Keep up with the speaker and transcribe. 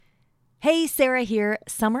Hey, Sarah here.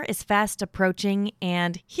 Summer is fast approaching,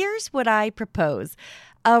 and here's what I propose.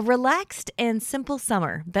 A relaxed and simple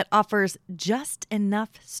summer that offers just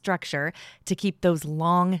enough structure to keep those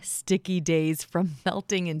long, sticky days from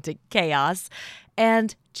melting into chaos,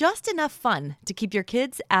 and just enough fun to keep your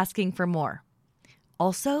kids asking for more.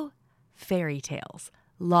 Also, fairy tales.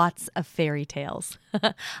 Lots of fairy tales.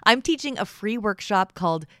 I'm teaching a free workshop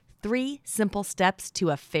called 3 Simple Steps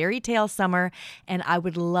to a Fairy Tale Summer, and I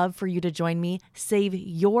would love for you to join me. Save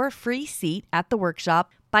your free seat at the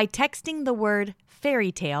workshop by texting the word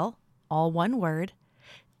fairy tale, all one word,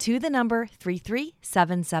 to the number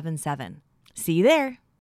 33777. See you there.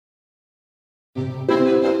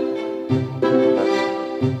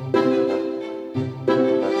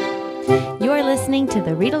 You're listening to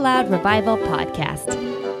the Read Aloud Revival Podcast.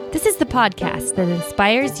 This is the podcast that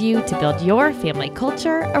inspires you to build your family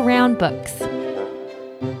culture around books.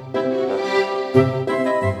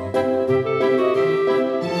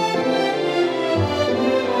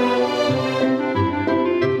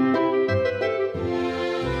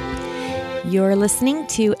 You're listening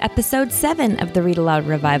to episode 7 of the Read Aloud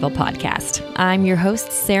Revival podcast. I'm your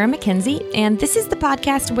host, Sarah McKenzie, and this is the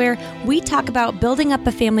podcast where we talk about building up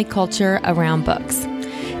a family culture around books.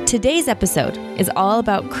 Today's episode is all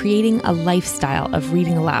about creating a lifestyle of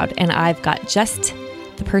reading aloud, and I've got just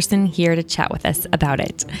the person here to chat with us about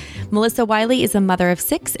it. Melissa Wiley is a mother of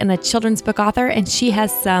 6 and a children's book author, and she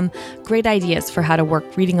has some great ideas for how to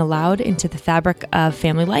work reading aloud into the fabric of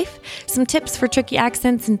family life, some tips for tricky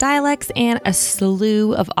accents and dialects, and a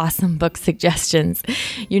slew of awesome book suggestions.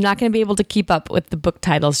 You're not going to be able to keep up with the book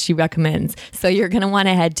titles she recommends, so you're going to want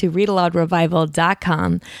to head to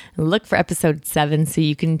readaloudrevival.com and look for episode 7 so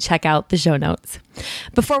you can check out the show notes.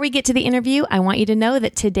 Before we get to the interview, I want you to know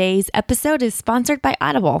that today's episode is sponsored by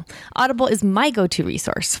Audible. Audible is my go-to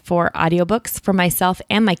resource for audiobooks for myself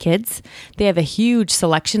and my kids. They have a huge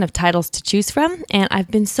selection of titles to choose from, and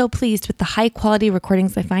I've been so pleased with the high-quality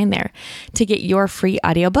recordings I find there. To get your free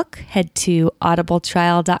audiobook, head to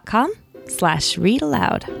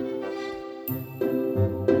audibletrial.com/readaloud.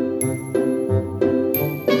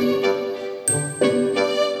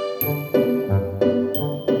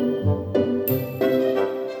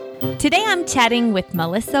 Today I'm chatting with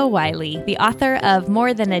Melissa Wiley, the author of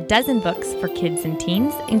more than a dozen books for kids and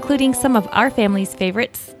teens, including some of our family's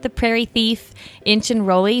favorites, The Prairie Thief, Inch and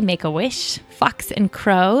Rolly, Make a Wish, Fox and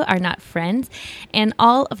Crow Are Not Friends, and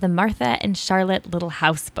all of the Martha and Charlotte Little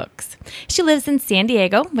House books. She lives in San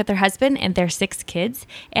Diego with her husband and their 6 kids,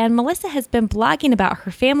 and Melissa has been blogging about her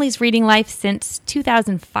family's reading life since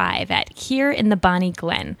 2005 at Here in the Bonnie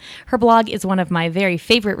Glen. Her blog is one of my very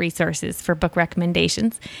favorite resources for book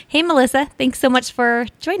recommendations. Hey, Melissa, thanks so much for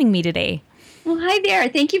joining me today. Well, hi there.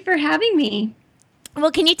 Thank you for having me.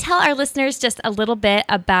 Well, can you tell our listeners just a little bit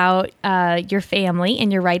about your family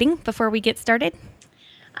and your writing before we get started?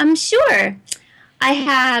 Sure. I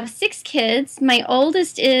have 6 kids. My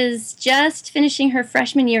oldest is just finishing her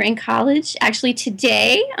freshman year in college. Actually,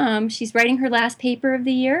 today, she's writing her last paper of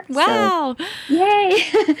the year. Wow. So, yay.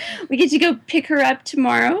 We get to go pick her up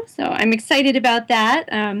tomorrow, so I'm excited about that.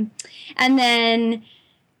 And then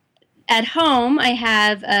at home, I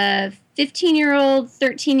have a 15-year-old,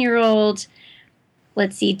 13-year-old,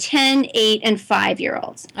 10, 8, and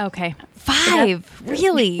 5-year-olds. Okay. 5?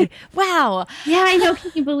 Really? Wow. Yeah, I know.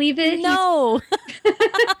 Can you believe it? No.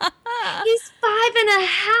 He's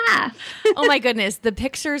 5.5. Oh my goodness. The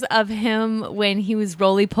pictures of him when he was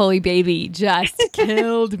roly-poly baby just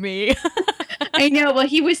killed me. I know. Well,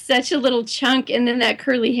 he was such a little chunk, and then that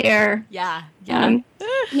curly hair. Yeah.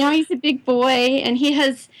 Now he's a big boy, and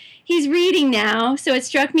he's reading now. So it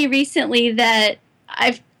struck me recently that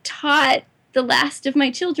I've taught the last of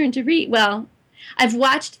my children to read. Well, I've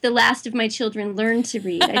watched the last of my children learn to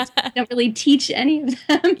read. I don't really teach any of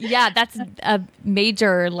them. Yeah, that's a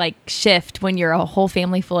major shift when you're a whole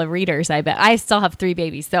family full of readers, I bet. I still have 3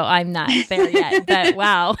 babies, so I'm not there yet, but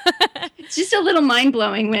wow. It's just a little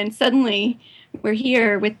mind-blowing when suddenly we're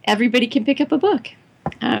here with everybody can pick up a book.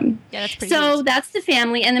 Yeah, that's pretty So huge. that's the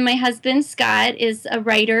family. And then my husband, Scott, is a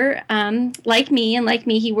writer like me. And like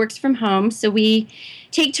me, he works from home. So we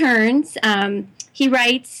take turns. He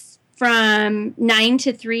writes from 9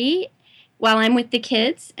 to 3 while I'm with the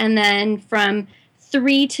kids. And then from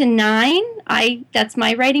 3 to 9, that's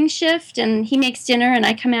my writing shift. And he makes dinner and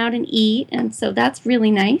I come out and eat. And so that's really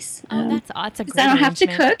nice. Oh, that's a great I don't have to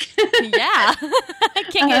cook. Yeah. I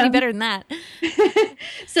can't get any better than that.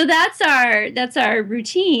 So that's our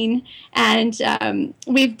routine. And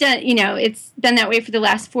we've done, it's been that way for the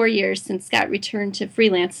last 4 years since Scott returned to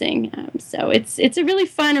freelancing. So it's a really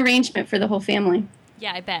fun arrangement for the whole family.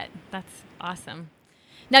 Yeah, I bet. That's awesome.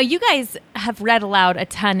 Now, you guys have read aloud a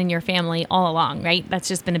ton in your family all along, right? That's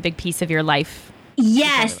just been a big piece of your life.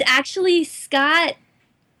 Yes, actually, Scott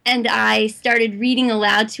and I started reading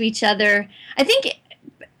aloud to each other, I think,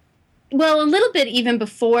 well, a little bit even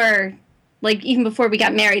before we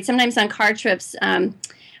got married. Sometimes on car trips,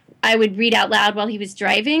 I would read out loud while he was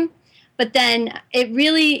driving. But then it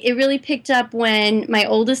really picked up when my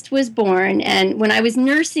oldest was born, and when I was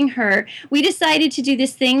nursing her, we decided to do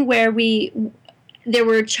this thing where there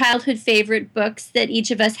were childhood favorite books that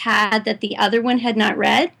each of us had that the other one had not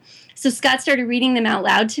read. So Scott started reading them out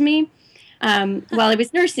loud to me while I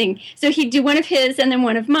was nursing. So he'd do one of his and then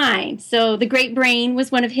one of mine. So The Great Brain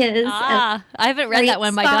was one of his. I haven't read that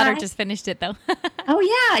one. My daughter just finished it, though. Oh,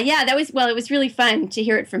 yeah. It was really fun to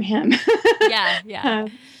hear it from him. Yeah.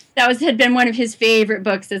 That had been one of his favorite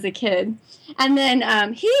books as a kid. And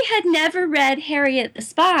then he had never read Harriet the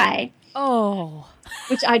Spy. Oh.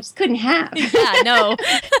 Which I just couldn't have. Yeah, no.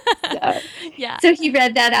 So he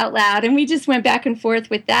read that out loud, and we just went back and forth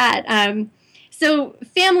with that. So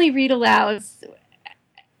family read-alouds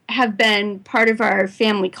have been part of our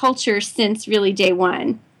family culture since really day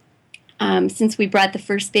one, since we brought the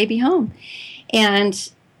first baby home.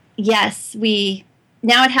 And yes,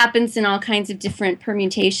 now it happens in all kinds of different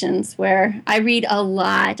permutations where I read a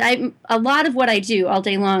lot. A lot of what I do all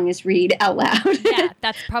day long is read out loud. Yeah,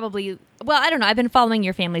 that's probably, well, I don't know. I've been following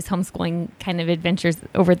your family's homeschooling kind of adventures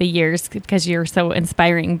over the years because you're so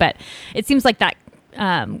inspiring. But it seems like that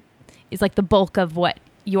is like the bulk of what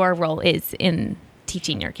your role is in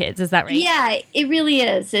teaching your kids. Is that right? Yeah, it really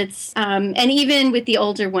is. It's and even with the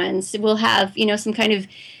older ones, we'll have, some kind of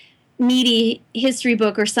meaty history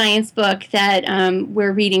book or science book that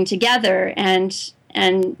we're reading together, and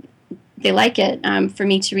they like it for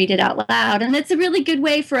me to read it out loud. And that's a really good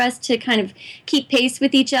way for us to kind of keep pace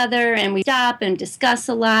with each other, and we stop and discuss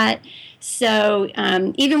a lot. So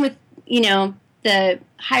even with, the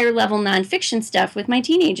higher level nonfiction stuff with my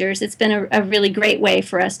teenagers, it's been a really great way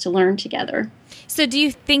for us to learn together. So do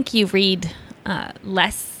you think you read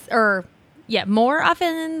less or more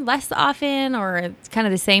often, less often, or it's kind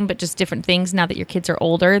of the same but just different things now that your kids are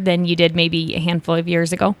older than you did maybe a handful of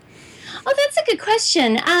years ago? Oh, that's a good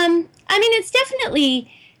question. It's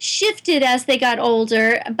definitely shifted as they got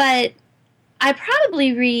older, but I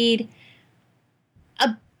probably read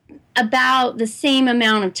about the same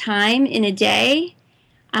amount of time in a day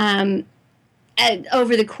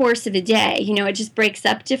over the course of a day. It just breaks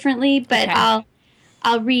up differently, but okay.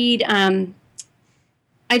 I'll read...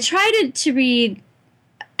 I try to read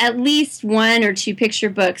at least one or two picture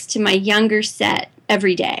books to my younger set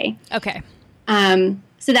every day. Okay.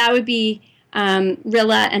 So that would be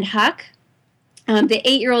Rilla and Huck, the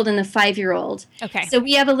 8-year-old and the 5-year-old. Okay. So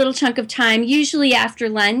we have a little chunk of time, usually after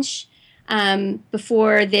lunch,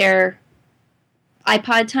 before their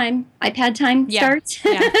iPad time starts.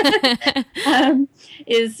 Yeah.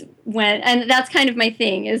 Is when, and that's kind of my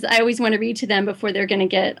thing, is I always want to read to them before they're going to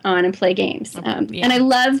get on and play games. And I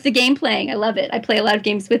love the game playing. I love it. I play a lot of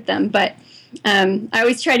games with them, but I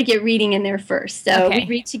always try to get reading in there first. So we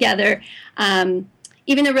read together. Even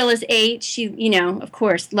though Rilla's 8, she, of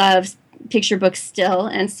course, loves picture books still.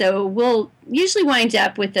 And so we'll usually wind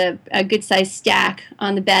up with a good-sized stack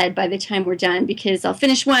on the bed by the time we're done, because I'll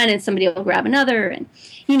finish one and somebody will grab another, and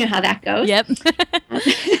you know how that goes. Yep.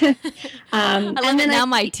 I love it now.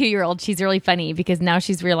 My 2-year-old, she's really funny because now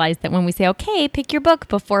she's realized that when we say, okay, pick your book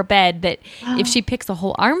before bed, that if she picks a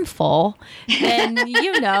whole armful, then,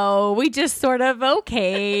 we just sort of,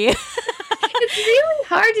 okay. It's really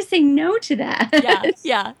hard to say no to that.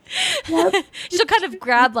 Yeah. Yep. She'll kind of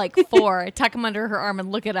grab like 4, tuck them under her arm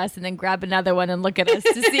and look at us, and then grab another one and look at us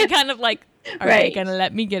to see kind of like, are you going to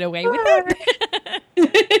let me get away with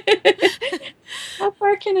it? How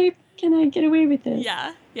far can I get away with this?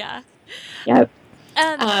 Yeah. Yep.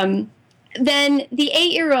 Then the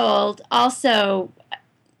 8-year-old also,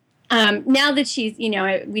 now that she's,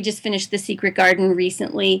 we just finished The Secret Garden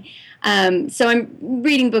recently. So I'm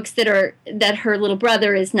reading books that her little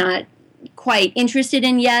brother is not quite interested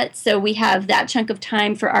in yet. So we have that chunk of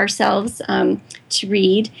time for ourselves to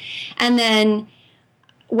read. And then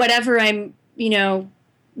whatever I'm,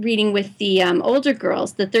 reading with the older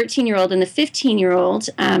girls, the 13-year-old and the 15-year-old,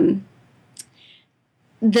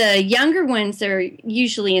 the younger ones are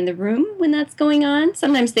usually in the room when that's going on.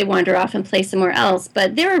 Sometimes they wander off and play somewhere else,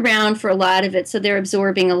 but they're around for a lot of it, so they're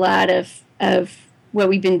absorbing a lot of what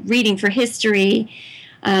we've been reading for history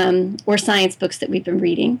or science books that we've been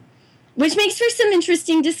reading, which makes for some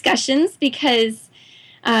interesting discussions because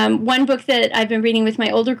one book that I've been reading with my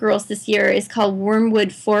older girls this year is called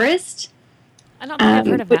Wormwood Forest. I don't think I've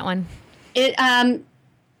heard of that one.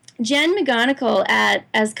 Jen McGonigal at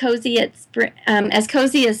As Cozy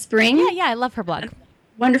as Spring. Yeah, I love her blog.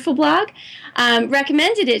 Wonderful blog.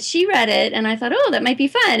 Recommended it. She read it, and I thought, oh, that might be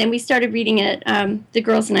fun. And we started reading it, the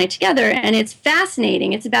girls and I together, and it's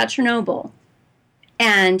fascinating. It's about Chernobyl,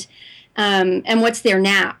 and what's there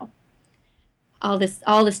now. All this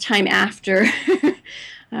time after.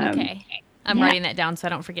 Okay, I'm writing that down so I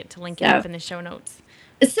don't forget to link it up in the show notes.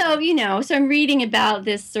 So so I'm reading about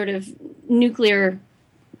this sort of nuclear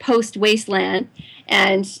post-wasteland,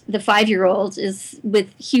 and the 5-year-old is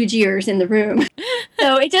with huge ears in the room.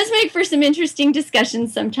 So it does make for some interesting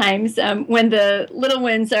discussions sometimes when the little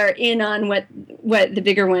ones are in on what the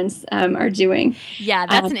bigger ones are doing. Yeah,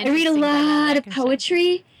 that's an interesting I read a lot of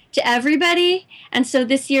poetry to everybody, and so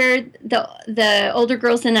this year the older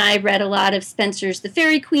girls and I read a lot of Spenser's The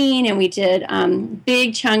Fairy Queen, and we did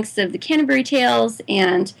big chunks of the Canterbury Tales,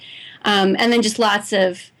 and then just lots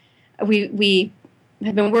of we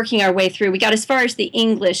have been working our way through. We got as far as the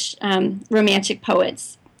English romantic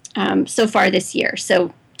poets so far this year.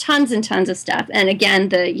 So tons and tons of stuff. And again,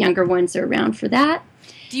 the younger ones are around for that.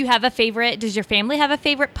 Do you have a favorite? Does your family have a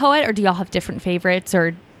favorite poet, or do y'all have different favorites?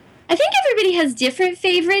 Or I think everybody has different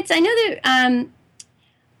favorites. I know that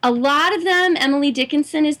a lot of them, Emily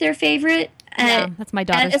Dickinson is their favorite. Yeah, that's my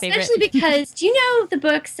daughter's favorite. Especially because, do you know the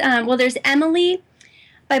books? There's Emily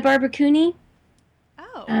by Barbara Cooney.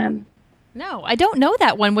 Oh. No, I don't know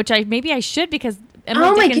that one, which maybe I should, because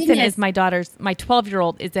Emily Dickinson is my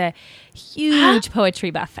 12-year-old is a huge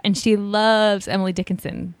poetry buff, and she loves Emily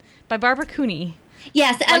Dickinson by Barbara Cooney.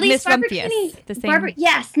 Yes, at least Barbara Cooney.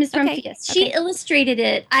 Yes, Miss Rumphius. She illustrated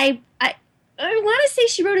it. I want to say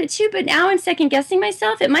she wrote it too, but now I'm second guessing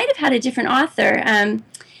myself. It might have had a different author.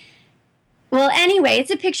 Well, anyway,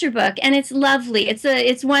 it's a picture book, and it's lovely.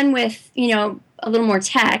 It's one with a little more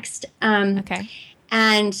text. Okay.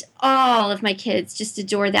 And all of my kids just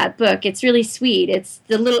adore that book. It's really sweet. It's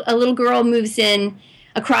a little girl moves in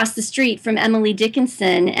across the street from Emily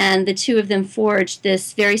Dickinson, and the two of them forge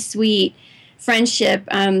this very sweet friendship.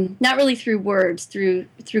 Not really through words, through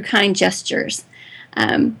kind gestures.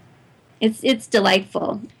 It's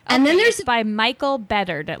delightful. And then there's by Michael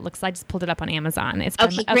Beddard. It looks like I just pulled it up on Amazon. It's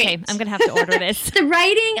great. Okay, I'm gonna have to order this. The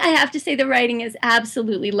writing, I have to say, the writing is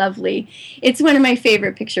absolutely lovely. It's one of my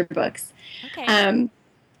favorite picture books. Okay.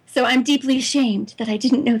 So I'm deeply ashamed that I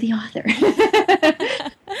didn't know the author.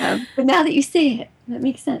 But now that you say it, that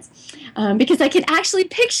makes sense. Because I can actually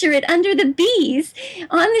picture it under the bees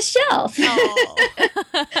on the shelf. Oh.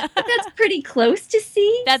 That's pretty close to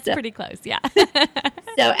see. That's pretty close, yeah. And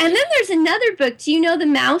then there's another book. Do you know The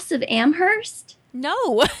Mouse of Amherst? No,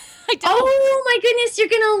 I don't. Oh, my goodness. You're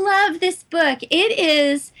going to love this book. It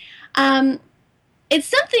is, it's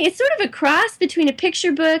sort of a cross between a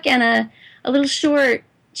picture book and a little short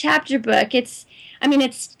chapter book. Its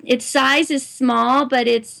size is small, but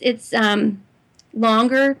it's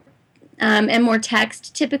longer and more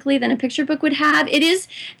text typically than a picture book would have. It is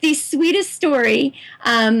the sweetest story.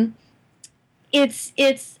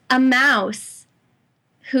 It's a mouse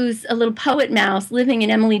who's a little poet mouse living in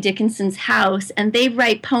Emily Dickinson's house, and they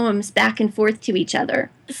write poems back and forth to each other.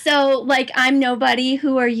 So, like, I'm Nobody,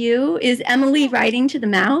 Who Are You? Is Emily writing to the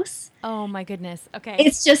mouse. Oh, my goodness. Okay.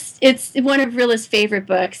 It's one of Rilla's favorite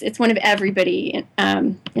books. It's one of everybody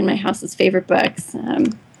in my house's favorite books.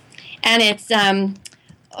 And it's,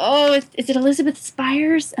 is it Elizabeth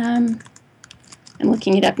Spires? I'm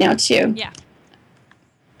looking it up now, too. Yeah.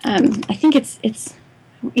 I think it's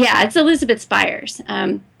Elizabeth Spires.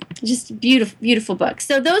 Just a beautiful, beautiful book.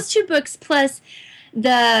 So those two books plus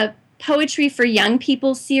the Poetry for Young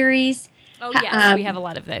People series. Oh, yeah, we have a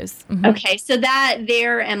lot of those. Mm-hmm. Okay, so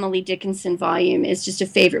their Emily Dickinson volume is just a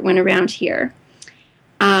favorite one around here.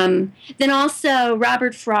 Then also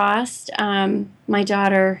Robert Frost. My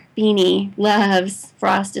daughter Beanie loves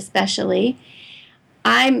Frost especially.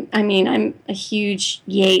 I'm a huge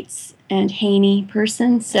Yeats and Haney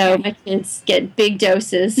person, so my kids get big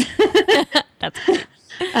doses That's cool.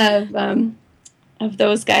 of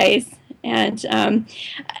those guys, and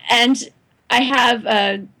I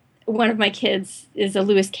have one of my kids is a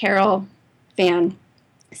Lewis Carroll fan,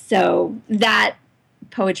 so that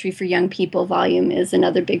Poetry for Young People volume is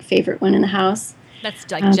another big favorite one in the house.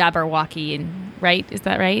 That's like Jabberwocky, right? Is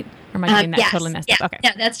that right? Or am I getting that totally messed up? Okay.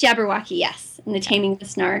 Yeah, that's Jabberwocky, yes. And the Taming of the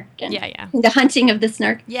Snark. And yeah. The Hunting of the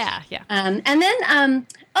Snark. Yeah. And then,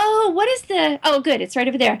 good, it's right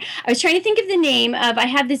over there. I was trying to think of the name of, I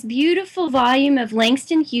have this beautiful volume of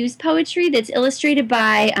Langston Hughes poetry that's illustrated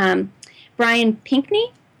by Brian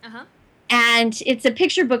Pinkney. Uh-huh. And it's a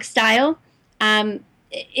picture book style.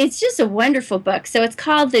 It's just a wonderful book. So it's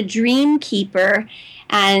called The Dream Keeper,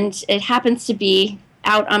 and it happens to be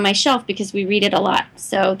out on my shelf because we read it a lot.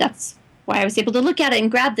 So that's why I was able to look at it and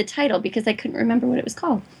grab the title because I couldn't remember what it was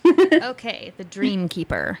called. Okay, The Dream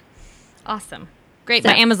Keeper. Awesome. Great.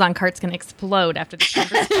 My Amazon cart's going to explode after this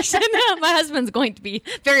conversation. My husband's going to be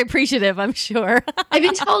very appreciative, I'm sure. I've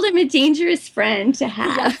been told I'm a dangerous friend to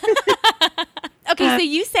have. Okay, so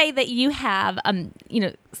you say that you have,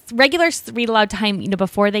 regular read aloud time,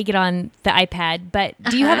 before they get on the iPad. But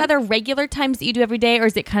do you have other regular times that you do every day, or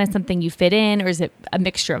is it kind of something you fit in, or is it a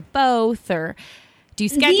mixture of both, or do you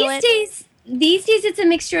schedule it? These days, it's a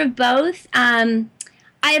mixture of both.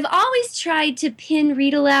 I've always tried to pin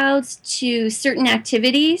read alouds to certain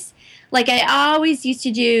activities. Like I always used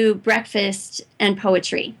to do breakfast and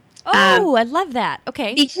poetry. Oh, I love that.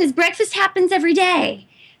 Okay. Because breakfast happens every day.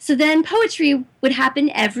 So then poetry would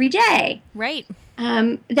happen every day. Right.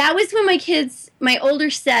 That was when my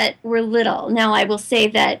older set were little. Now I will say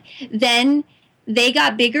that then they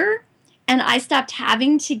got bigger and I stopped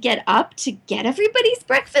having to get up to get everybody's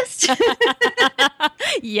breakfast.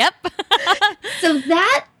 Yep. So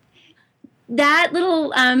that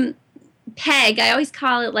little peg, I always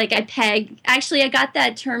call it like I peg. Actually, I got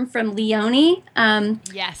that term from Leonie.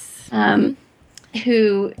 Yes.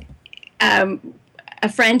 Who, a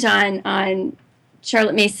friend on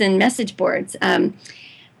Charlotte Mason message boards, and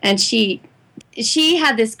she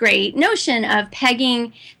had this great notion of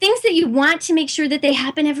pegging things that you want to make sure that they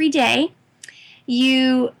happen every day.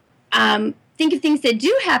 You think of things that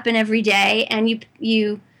do happen every day, and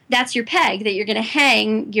you that's your peg that you're going to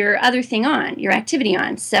hang your other thing on, your activity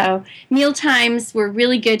on. So meal times were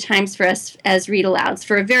really good times for us as read alouds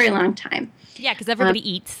for a very long time. Yeah, because everybody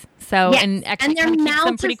eats. So yes, and actually their kind of keeps mouths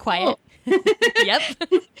them pretty quiet. Yep.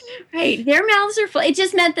 Right. Their mouths are full. It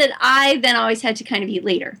just meant that I then always had to kind of eat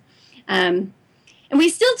later. And we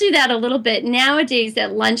still do that a little bit. Nowadays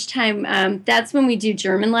at lunchtime, that's when we do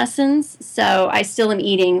German lessons. So I still am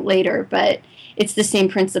eating later, but it's the same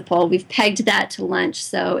principle. We've pegged that to lunch,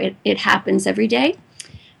 so it happens every day.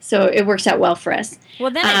 So it works out well for us.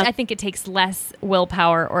 Well, then I think it takes less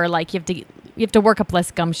willpower, or like you have to work up less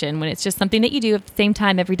gumption when it's just something that you do at the same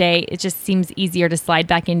time every day. It just seems easier to slide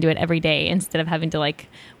back into it every day instead of having to like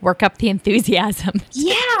work up the enthusiasm.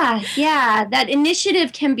 Yeah. That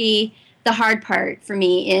initiative can be the hard part for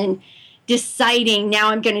me in deciding now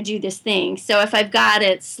I'm going to do this thing. So if I've got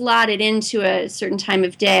it slotted into a certain time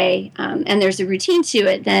of day and there's a routine to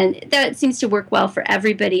it, then that seems to work well for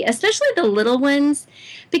everybody, especially the little ones,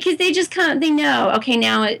 because they just they know, okay,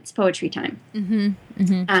 now it's poetry time. Mm-hmm.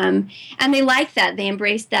 Mm-hmm. And they like that. They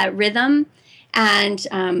embrace that rhythm and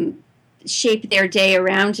shape their day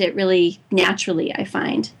around it really naturally, I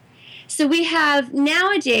find. So we have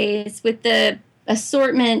nowadays, with the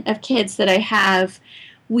assortment of kids that I have,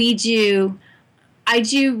 I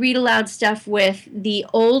do read aloud stuff with the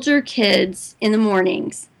older kids in the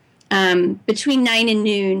mornings, between 9 and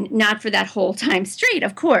noon, not for that whole time straight,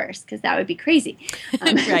 of course, because that would be crazy.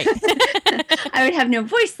 Right. I would have no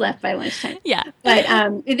voice left by lunchtime. Yeah. But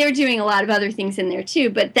they're doing a lot of other things in there too.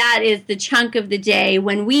 But that is the chunk of the day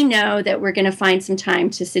when we know that we're going to find some time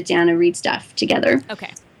to sit down and read stuff together.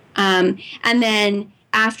 Okay. And then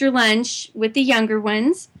after lunch with the younger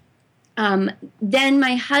ones, then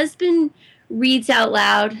my husband reads out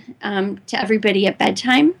loud to everybody at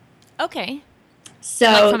bedtime. Okay. So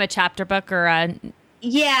like from a chapter book or a...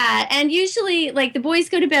 Yeah, and usually like the boys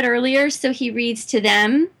go to bed earlier, so he reads to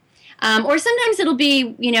them. Or sometimes it'll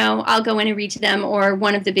be, I'll go in and read to them, or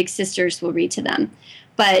one of the big sisters will read to them.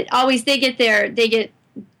 But always they get their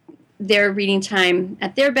reading time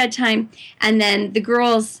at their bedtime, and then the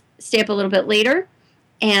girls stay up a little bit later,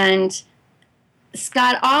 and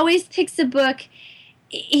Scott always picks a book.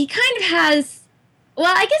 He kind of has,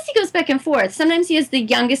 well, I guess he goes back and forth. Sometimes he has the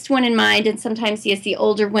youngest one in mind, and sometimes he has the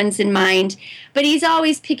older ones in mind. But he's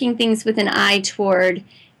always picking things with an eye toward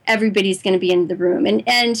everybody's going to be in the room.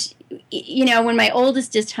 And when my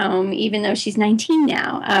oldest is home, even though she's 19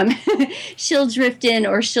 now, she'll drift in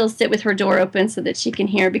or she'll sit with her door open so that she can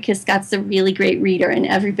hear, because Scott's a really great reader and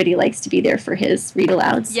everybody likes to be there for his read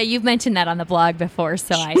alouds. Yeah, you've mentioned that on the blog before,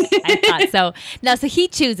 so I thought so. Now, so he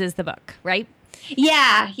chooses the book, right?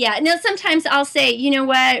 Yeah. No, sometimes I'll say, you know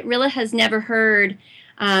what, Rilla has never heard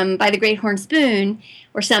by the Great Horn Spoon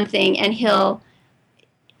or something, and he'll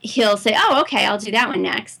say, oh, okay, I'll do that one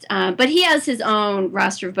next. But he has his own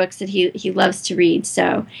roster of books that he loves to read.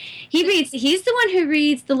 So he's the one who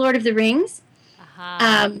reads The Lord of the Rings.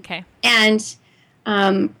 Okay. And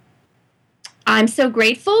I'm so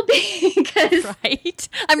grateful because... Right.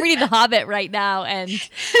 I'm reading The Hobbit right now, and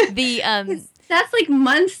the... That's like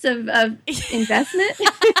months of investment.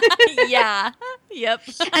 Yeah. Yep.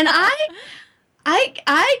 And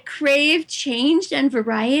I crave change and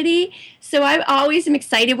variety, so I always am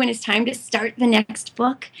excited when it's time to start the next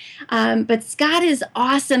book. But Scott is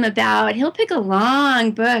awesome about, he'll pick a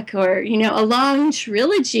long book or, a long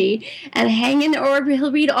trilogy and hang in, or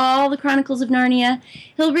he'll read all the Chronicles of Narnia.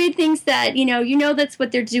 He'll read things that, that's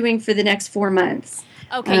what they're doing for the next 4 months.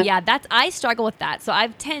 Okay, yeah, I struggle with that. So I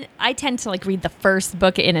tend to like read the first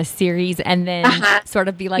book in a series and then sort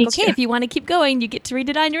of be like, okay, if you want to keep going, you get to read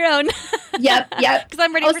it on your own. Yep. Because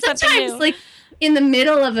I'm ready for something new. Sometimes, like in the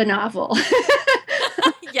middle of a novel,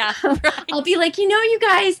 yeah, right. I'll be like, you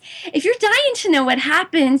guys, if you're dying to know what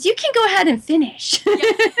happens, you can go ahead and finish.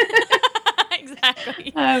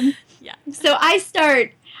 Exactly. Yeah. So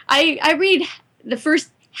I read the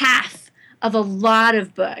first half of a lot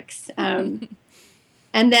of books.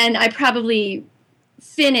 And then I probably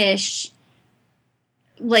finish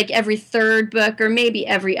like every third book or maybe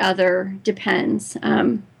every other, depends.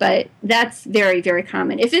 But that's very, very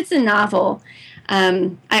common. If it's a novel,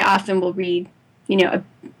 I often will read,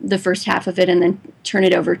 the first half of it and then turn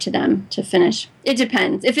it over to them to finish. It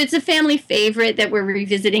depends. If it's a family favorite that we're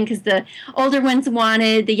revisiting because the older ones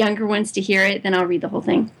wanted the younger ones to hear it, then I'll read the whole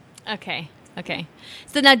thing. Okay.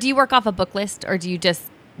 So now do you work off a book list or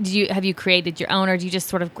have you created your own, or do you just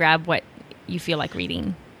sort of grab what you feel like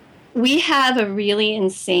reading? We have a really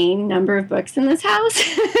insane number of books in this house.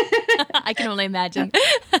 I can only imagine.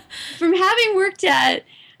 From having worked at,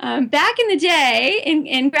 back in the day,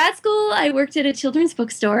 in grad school, I worked at a children's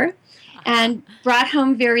bookstore and brought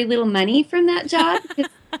home very little money from that job.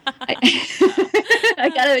 I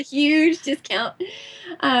got a huge discount.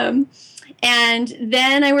 And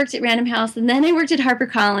then I worked at Random House, and then I worked at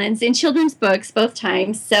HarperCollins in children's books both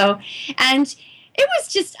times. And it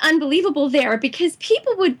was just unbelievable there because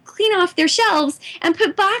people would clean off their shelves and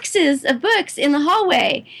put boxes of books in the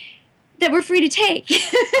hallway that were free to take.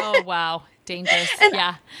 Oh, wow. Dangerous.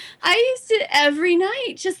 Yeah. I used to every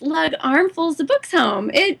night just lug armfuls of books home.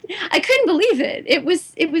 I couldn't believe it.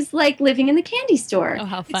 It was like living in the candy store. Oh,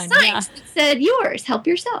 how fun. Signs that said, yours, help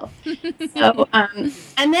yourself. So,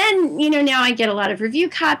 and then, now I get a lot of review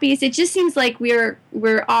copies. It just seems like we're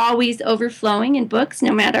always overflowing in books,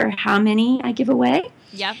 no matter how many I give away.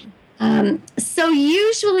 Yep. So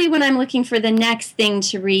usually when I'm looking for the next thing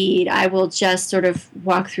to read, I will just sort of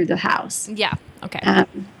walk through the house. Yeah. Okay.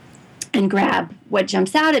 And grab what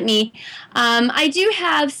jumps out at me. I do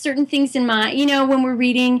have certain things in mind. When we're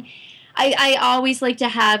reading, I always like to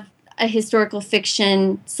have a historical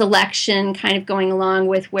fiction selection kind of going along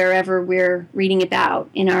with wherever we're reading about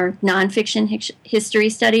in our nonfiction history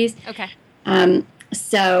studies. Okay.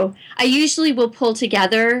 So I usually will pull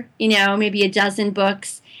together, maybe a dozen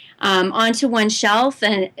books onto one shelf,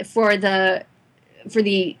 and for the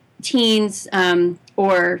teens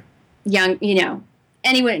or young,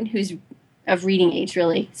 anyone who's of reading age,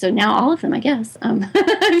 really. So now all of them, I guess.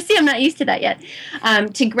 See, I'm not used to that yet.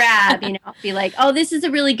 To grab, I'll be like, oh, this is a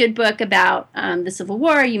really good book about the Civil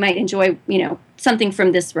War. You might enjoy, something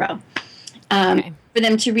from this row. Okay. For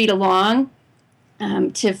them to read along,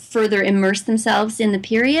 to further immerse themselves in the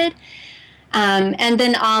period. And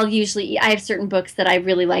then I have certain books that I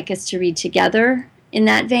really like us to read together in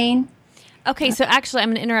that vein. Okay, so actually I'm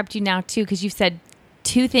going to interrupt you now, too, because you said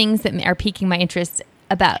two things that are piquing my interest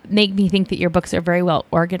make me think that your books are very well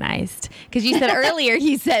organized. Because you said earlier,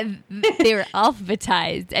 you said they were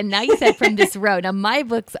alphabetized, and now you said from this row. Now, my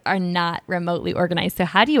books are not remotely organized, so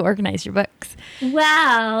how do you organize your books?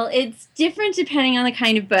 Well, it's different depending on the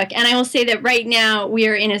kind of book, and I will say that right now we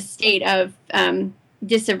are in a state of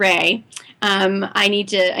disarray. I need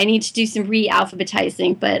to do some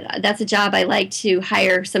re-alphabetizing, but that's a job I like to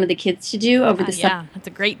hire some of the kids to do over the summer. Yeah, that's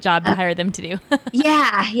a great job to hire them to do.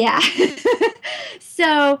 Yeah.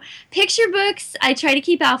 So picture books, I try to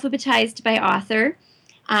keep alphabetized by author,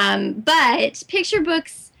 but picture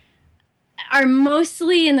books are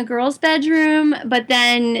mostly in the girls' bedroom, but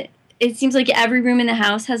then it seems like every room in the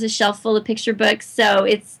house has a shelf full of picture books, so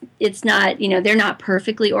it's not, they're not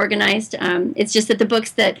perfectly organized. It's just that the books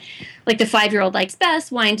that, like, the 5-year-old likes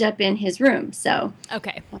best wind up in his room, so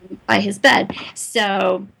okay, by his bed.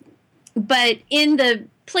 So, but in the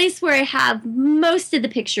place where I have most of the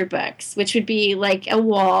picture books, which would be like a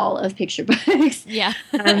wall of picture books, yeah,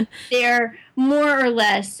 they're more or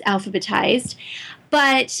less alphabetized.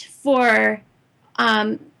 But for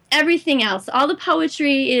everything else, all the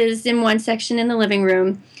poetry is in one section in the living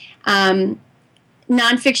room.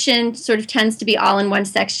 Nonfiction sort of tends to be all in one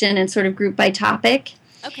section and sort of grouped by topic.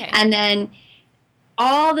 Okay. And then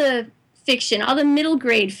all the fiction, all the middle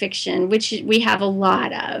grade fiction, which we have a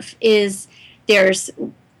lot of, there's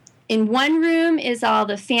in one room is all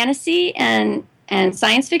the fantasy and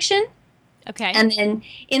science fiction. Okay. And then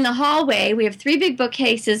in the hallway, we have 3 big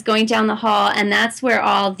bookcases going down the hall, and that's where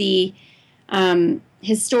all the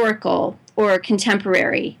historical or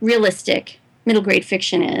contemporary, realistic middle grade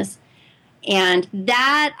fiction is. And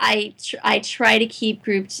that I try to keep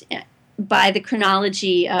grouped by the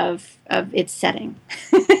chronology of its setting.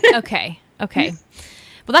 Okay. Well,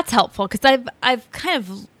 that's helpful because I've kind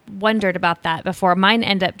of wondered about that before. Mine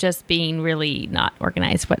end up just being really not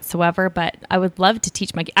organized whatsoever, but I would love to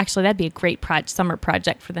teach actually, that'd be a great summer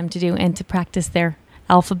project for them to do and to practice their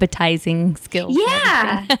alphabetizing skills.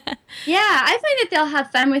 Yeah. Yeah. I find that they'll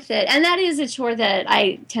have fun with it. And that is a chore that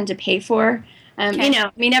I tend to pay for.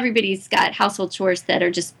 Everybody's got household chores that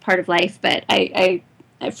are just part of life, but I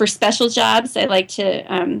for special jobs, I like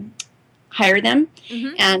to hire them.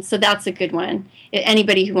 Mm-hmm. And so that's a good one.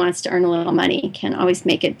 Anybody who wants to earn a little money can always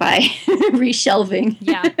make it by reshelving.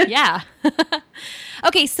 Yeah.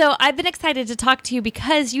 Okay, so I've been excited to talk to you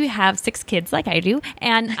because you have 6 kids like I do,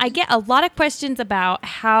 and I get a lot of questions about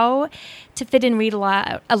how to fit in read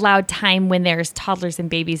aloud time when there's toddlers and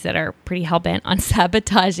babies that are pretty hell-bent on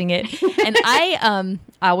sabotaging it. And I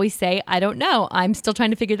always say, I don't know. I'm still trying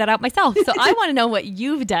to figure that out myself. So I want to know what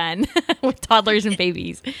you've done with toddlers and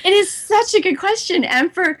babies. It is such a good question,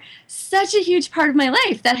 and for such a huge part of my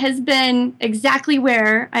life, that has been exactly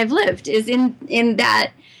where I've lived, is in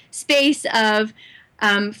that space of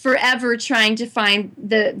forever trying to find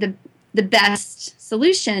the best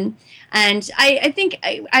solution. And I think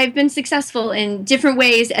I've been successful in different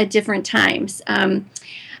ways at different times. The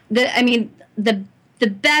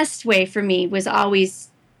best way for me was always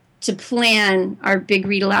to plan our big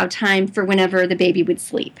read aloud time for whenever the baby would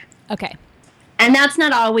sleep. Okay. And that's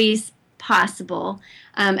not always possible,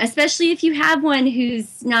 especially if you have one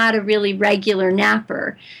who's not a really regular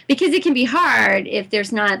napper, because it can be hard if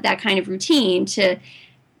there's not that kind of routine to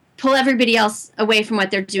pull everybody else away from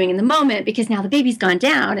what they're doing in the moment, because now the baby's gone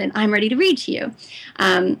down and I'm ready to read to you.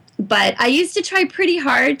 But I used to try pretty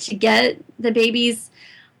hard to get the babies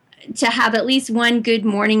to have at least one good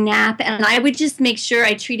morning nap, and I would just make sure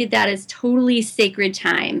I treated that as totally sacred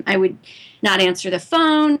time. I would not answer the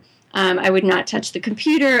phone. I would not touch the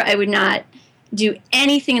computer. I would not do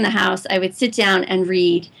anything in the house. I would sit down and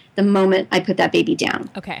read the moment I put that baby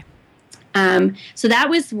down. Okay. So that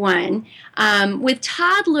was one. With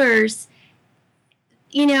toddlers,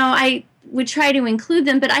 I would try to include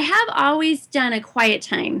them, but I have always done a quiet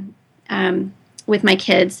time with my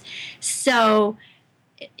kids. So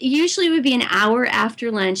usually it would be an hour after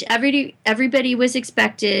lunch. Everybody was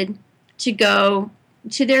expected to go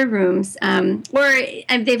to their rooms, or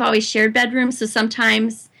they've always shared bedrooms, so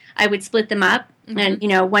sometimes I would split them up, mm-hmm.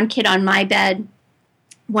 and one kid on my bed,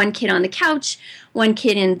 one kid on the couch, one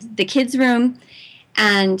kid in the kids' room,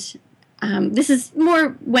 and this is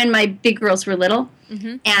more when my big girls were little,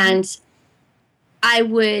 mm-hmm. and I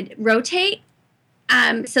would rotate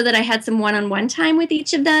so that I had some one-on-one time with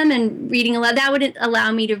each of them and reading aloud. That would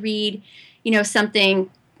allow me to read, something.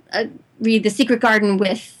 Read The Secret Garden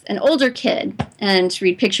with an older kid and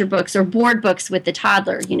read picture books or board books with the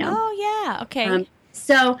toddler, Oh, yeah. Okay. And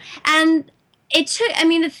it took,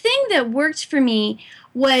 the thing that worked for me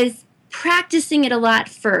was practicing it a lot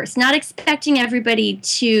first, not expecting everybody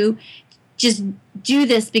to just do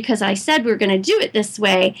this because I said we're going to do it this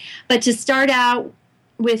way, but to start out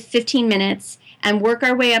with 15 minutes and work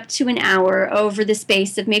our way up to an hour over the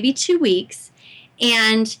space of maybe 2 weeks.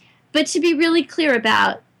 But to be really clear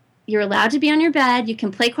about, you're allowed to be on your bed, you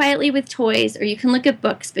can play quietly with toys, or you can look at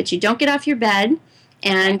books, but you don't get off your bed,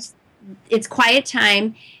 and it's quiet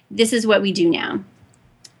time. This is what we do now.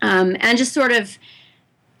 And just sort of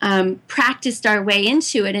practiced our way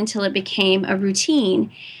into it until it became a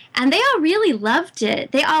routine. And they all really loved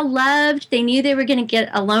it. They knew they were going to get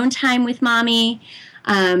alone time with mommy.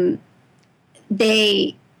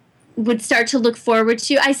 They would start to look forward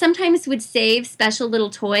to. I sometimes would save special little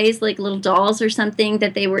toys, like little dolls or something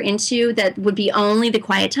that they were into that would be only the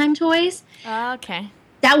quiet time toys. Okay.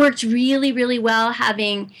 That worked really, really well,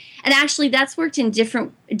 and actually that's worked in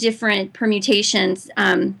different permutations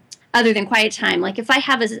other than quiet time. Like if I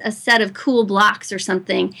have a set of cool blocks or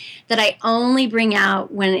something that I only bring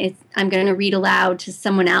out when I'm going to read aloud to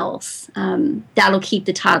someone else, that'll keep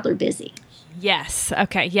the toddler busy. Yes.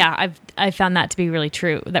 Okay. Yeah. I've found that to be really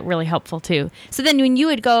true. That really helpful too. So then when you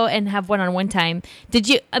would go and have one-on-one time,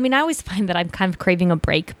 I always find that I'm kind of craving a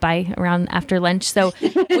break by around after lunch. So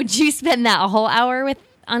would you spend that a whole hour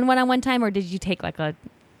on one-on-one time, or did you take like a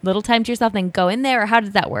little time to yourself and then go in there, or how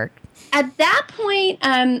did that work? At that point,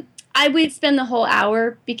 I would spend the whole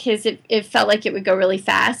hour because it felt like it would go really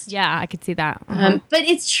fast. Yeah, I could see that. Uh-huh. But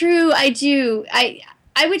it's true. I do.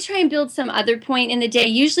 I would try and build some other point in the day,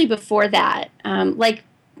 usually before that, like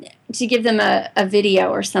to give them a video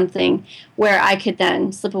or something where I could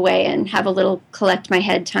then slip away and have a little collect my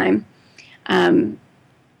head time. Okay.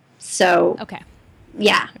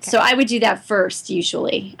 Yeah. Okay. So I would do that first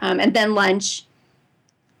usually, and then lunch,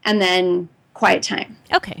 and then quiet time.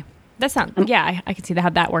 Okay. That sounds, I could see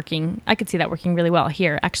that working. I could see that working really well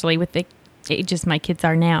here, actually, with the ages my kids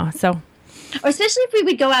are now. So, or especially if we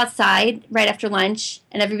would go outside right after lunch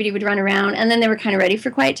and everybody would run around and then they were kind of ready for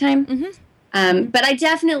quiet time. Mm-hmm. But I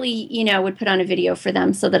definitely, would put on a video for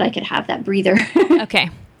them so that I could have that breather. Okay.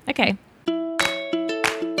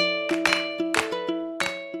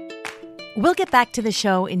 We'll get back to the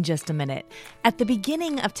show in just a minute. At the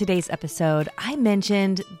beginning of today's episode, I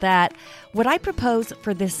mentioned that what I propose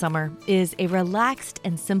for this summer is a relaxed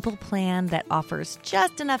and simple plan that offers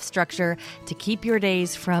just enough structure to keep your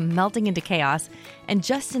days from melting into chaos and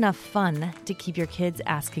just enough fun to keep your kids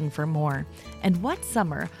asking for more. And what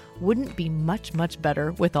summer wouldn't be much, much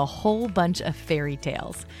better with a whole bunch of fairy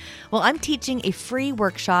tales? Well, I'm teaching a free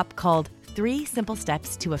workshop called 3 Simple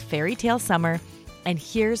Steps to a Fairy Tale Summer. And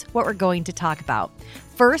here's what we're going to talk about.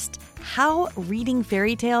 First, how reading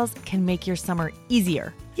fairy tales can make your summer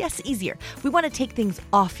easier. Yes, easier. We want to take things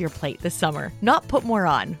off your plate this summer, not put more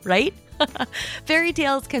on, right? Fairy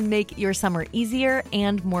tales can make your summer easier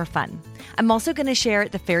and more fun. I'm also going to share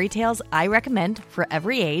the fairy tales I recommend for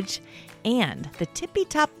every age and the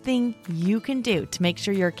tippy-top thing you can do to make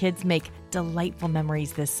sure your kids make delightful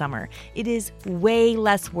memories this summer. It is way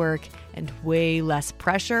less work and way less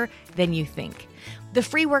pressure than you think. The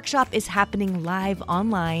free workshop is happening live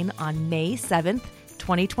online on May 7th,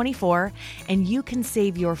 2024, and you can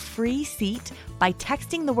save your free seat by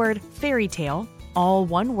texting the word fairy tale, all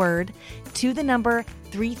one word, to the number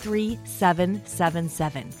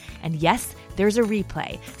 33777. And yes, there's a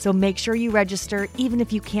replay, so make sure you register even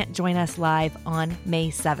if you can't join us live on May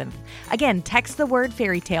 7th. Again, text the word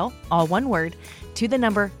fairy tale, all one word, to the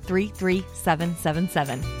number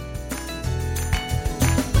 33777.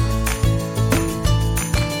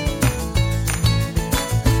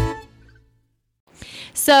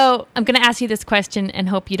 So I'm going to ask you this question and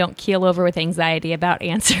hope you don't keel over with anxiety about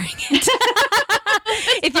answering it.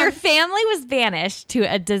 If your family was banished to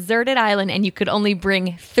a deserted island and you could only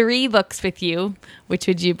bring 3 books with you, which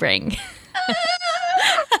would you bring? As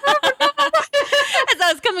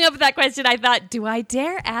I was coming up with that question, I thought, do I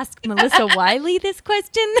dare ask Melissa Wiley this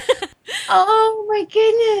question? Oh, my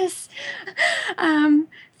goodness.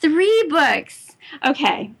 3 books.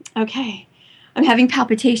 Okay. I'm having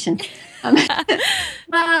palpitations.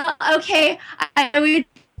 Well, okay. I would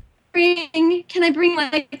bring, can I bring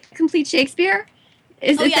like Complete Shakespeare?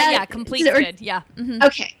 Complete good. Yeah. Mm-hmm.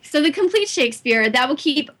 Okay. So the Complete Shakespeare, that will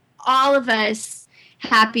keep all of us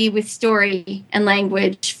happy with story and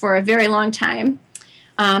language for a very long time.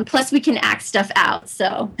 Plus we can act stuff out.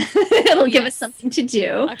 So it'll give us something to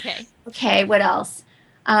do. Okay. What else?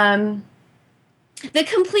 The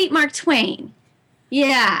Complete Mark Twain.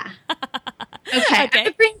 Yeah. Okay. I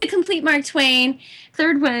would bring the Complete Mark Twain.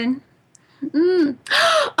 3rd one.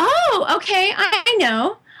 Oh, okay. I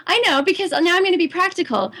know, because now I'm going to be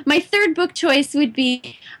practical. My 3rd book choice would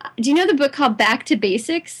be, do you know the book called Back to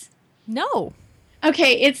Basics? No.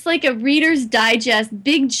 Okay, it's like a Reader's Digest,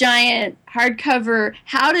 big, giant, hardcover,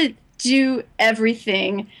 how to do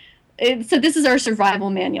everything. So this is our survival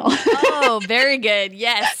manual. Oh, very good.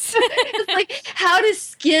 Yes. It's like how to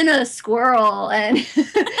skin a squirrel and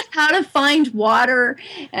how to find water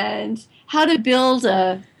and how to build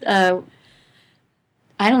everything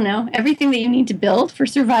that you need to build for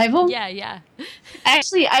survival. Yeah.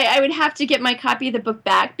 Actually, I would have to get my copy of the book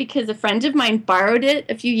back because a friend of mine borrowed it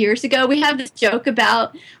a few years ago. We have this joke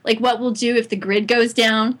about like what we'll do if the grid goes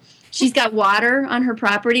down. She's got water on her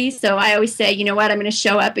property, so I always say, you know what, I'm going to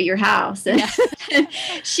show up at your house. And, and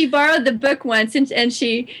she borrowed the book once, and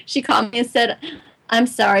she called me and said, I'm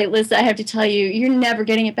sorry, Liz, I have to tell you, you're never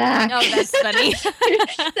getting it back. Oh, that's funny. So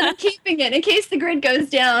I'm keeping it in case the grid goes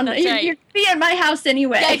down. That's right. You're going to be at my house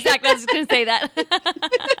anyway. Yeah, exactly. I was just going to say that.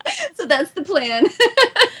 So that's the plan.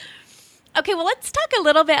 Okay, well, let's talk a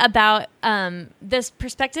little bit about this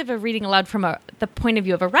perspective of reading aloud from the point of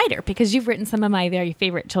view of a writer, because you've written some of my very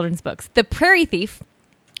favorite children's books. The Prairie Thief,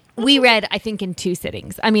 we read, I think, in 2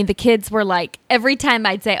 sittings. I mean, the kids were like, every time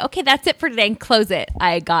I'd say, okay, that's it for today, and close it,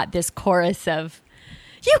 I got this chorus of,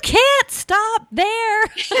 you can't stop there.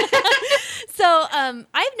 So I've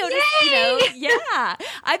noticed,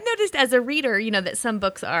 I've noticed as a reader, that some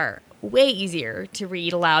books are way easier to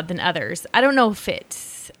read aloud than others. I don't know if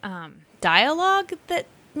it's dialogue that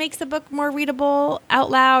makes the book more readable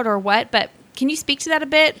out loud or what, but can you speak to that a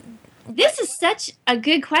bit? This is such a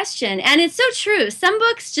good question, and it's so true. Some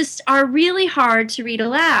books just are really hard to read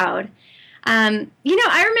aloud. I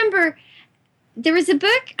remember there was a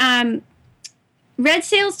book, Red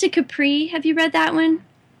Sails to Capri. Have you read that one?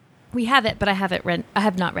 We have it, but I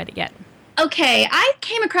have not read it yet. Okay, I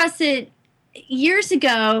came across it years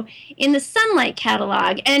ago in the Sunlight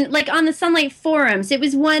catalog, and like on the Sunlight forums. It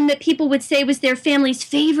was one that people would say was their family's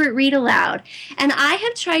favorite read aloud. And I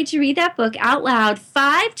have tried to read that book out loud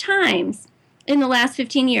 5 times in the last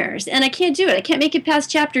 15 years, and I can't do it. I can't make it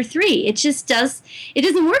past chapter 3. It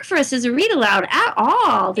doesn't work for us as a read aloud at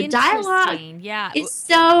all. The dialogue is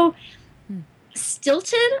so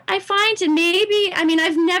stilted, I find, and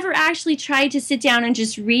I've never actually tried to sit down and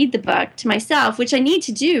just read the book to myself, which I need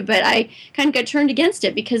to do, but I kind of got turned against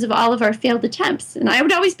it because of all of our failed attempts. And I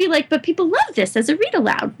would always be like, but people love this as a read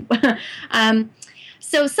aloud.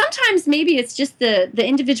 So sometimes maybe it's just the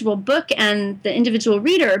individual book and the individual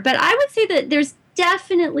reader, but I would say that there's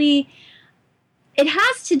definitely, it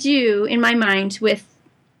has to do, in my mind, with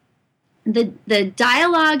the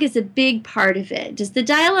dialogue is a big part of it. Does the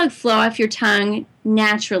dialogue flow off your tongue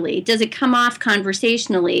naturally? Does it come off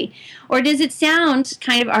conversationally? Or does it sound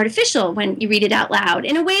kind of artificial when you read it out loud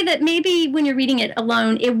in a way that maybe when you're reading it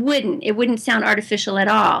alone, it wouldn't sound artificial at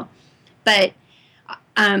all? But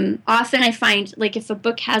often I find, like, if a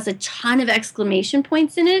book has a ton of exclamation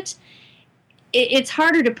points in it, it's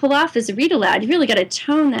harder to pull off as a read aloud. You really got to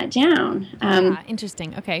tone that down.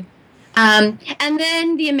 Interesting. Okay. And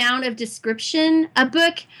then the amount of description. A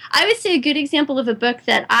book, I would say a good example of a book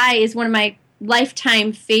that is one of my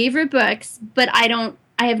lifetime favorite books, but I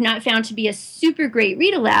have not found to be a super great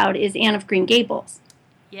read aloud, is Anne of Green Gables.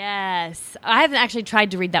 Yes. I haven't actually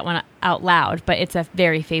tried to read that one out loud, but it's a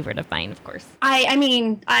very favorite of mine, of course.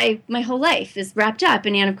 My whole life is wrapped up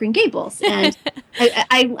in Anne of Green Gables. And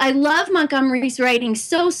I love Montgomery's writing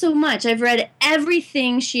so much. I've read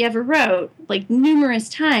everything she ever wrote, like numerous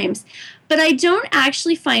times. But I don't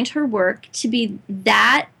actually find her work to be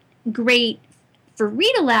that great for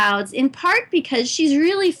read-alouds, in part because she's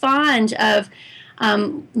really fond of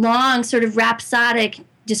long, sort of rhapsodic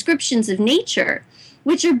descriptions of nature,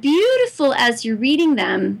 which are beautiful as you're reading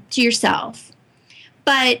them to yourself.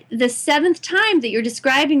 But the 7th time that you're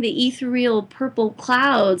describing the ethereal purple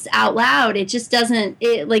clouds out loud, it just doesn't,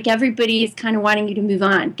 like everybody is kind of wanting you to move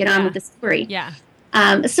on, get on with the story. Yeah.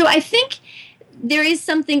 So I think there is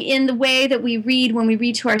something in the way that we read when we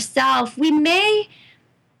read to ourselves. We may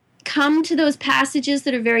come to those passages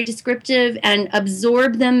that are very descriptive and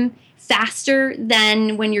absorb them faster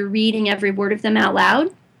than when you're reading every word of them out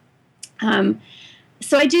loud.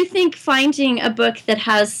 So I do think finding a book that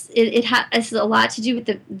has a lot to do with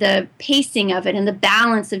the pacing of it and the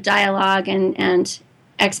balance of dialogue and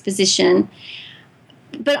exposition.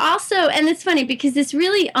 But also, and it's funny because this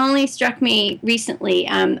really only struck me recently.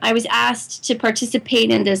 I was asked to participate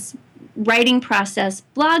in this writing process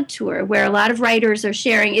blog tour where a lot of writers are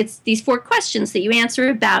sharing. It's these 4 questions that you answer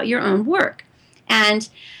about your own work. And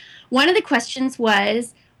one of the questions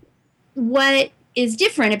was, what is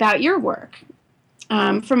different about your work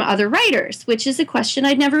from other writers, which is a question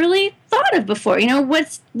I'd never really thought of before. You know,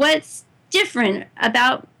 what's different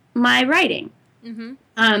about my writing? Mm-hmm.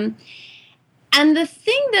 And the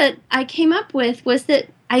thing that I came up with was that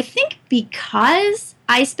I think because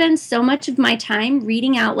I spend so much of my time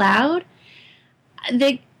reading out loud,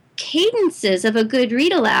 the cadences of a good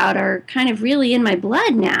read aloud are kind of really in my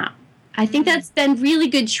blood now. I think that's been really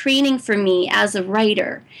good training for me as a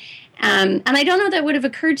writer. And I don't know that would have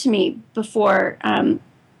occurred to me before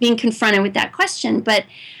being confronted with that question, but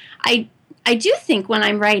I do think when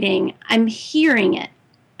I'm writing, I'm hearing it.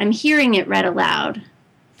 I'm hearing it read aloud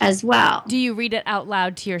as well. Do you read it out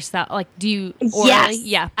loud to yourself? Like, do you orally? Yes,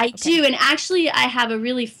 yeah, I do. And actually, I have a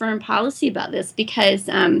really firm policy about this because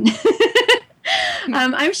I'm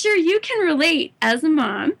sure you can relate as a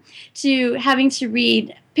mom to having to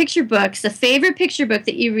read picture books, a favorite picture book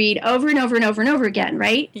that you read over and over and over and over again,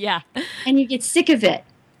 right? Yeah. And you get sick of it.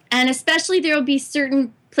 And especially there will be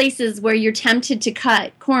certain places where you're tempted to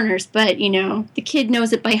cut corners, but, you know, the kid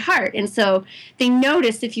knows it by heart. And so they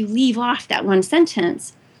notice if you leave off that one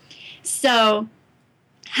sentence. So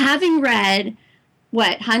having read,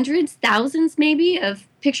 hundreds, thousands maybe of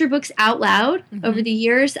picture books out loud over the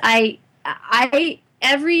years, I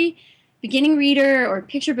every beginning reader or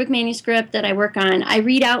picture book manuscript that I work on, I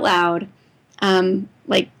read out loud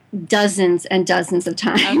like dozens and dozens of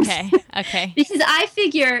times. Okay. Because I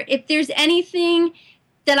figure if there's anything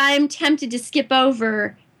that I'm tempted to skip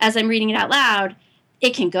over as I'm reading it out loud,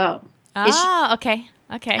 it can go. Okay.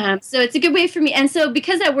 So it's a good way for me. And so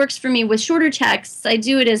because that works for me with shorter texts, I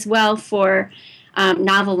do it as well for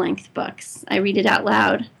novel-length books. I read it out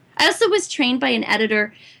loud. I also was trained by an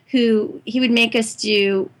editor who he would make us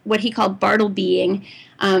do what he called Bartlebying,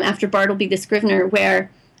 after Bartleby the Scrivener,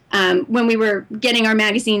 where when we were getting our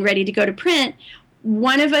magazine ready to go to print,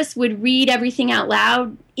 one of us would read everything out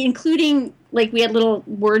loud, including, like, we had little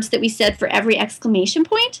words that we said for every exclamation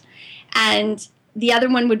point, and the other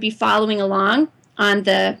one would be following along on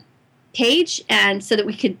the page, and so that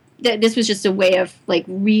we could, this was just a way of, like,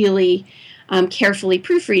 really carefully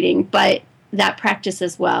proofreading, but that practice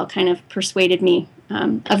as well kind of persuaded me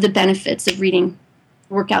of the benefits of reading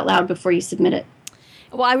work out loud before you submit it.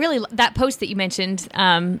 Well, that post that you mentioned,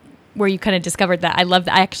 where you kind of discovered that, I love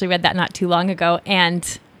that. I actually read that not too long ago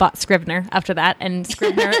and bought Scrivener after that. And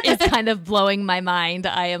Scrivener is kind of blowing my mind.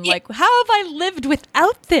 I am like, how have I lived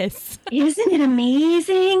without this? Isn't it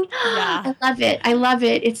amazing? Yeah. I love it. I love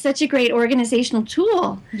it. It's such a great organizational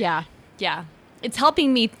tool. Yeah. Yeah. It's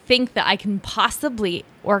helping me think that I can possibly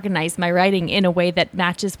organize my writing in a way that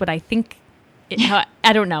matches what I think.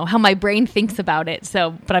 I don't know how my brain thinks about it.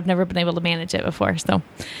 So, but I've never been able to manage it before. So,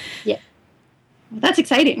 yeah. Well, that's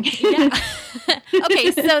exciting. Yeah.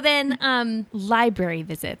 Okay, so then library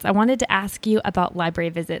visits. I wanted to ask you about library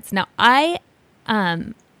visits. Now, I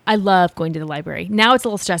love going to the library. Now it's a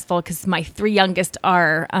little stressful because my 3 youngest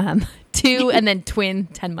are 2 and then twin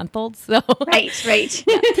 10-month-olds. So right.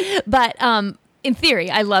 Yeah. But in theory,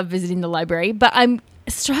 I love visiting the library. But I'm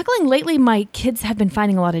struggling lately. My kids have been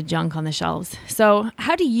finding a lot of junk on the shelves. So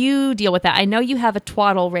how do you deal with that? I know you have a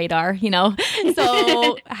twaddle radar,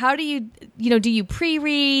 So how do you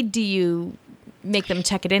pre-read? Do you make them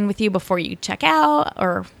check it in with you before you check out?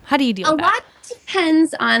 Or how do you deal with that? A lot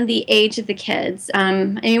depends on the age of the kids.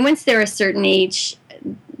 Once they're a certain age,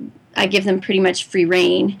 I give them pretty much free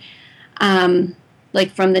rein, like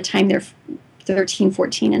from the time they're 13,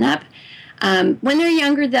 14 and up. When they're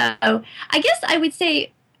younger, though, I guess I would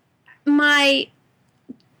say my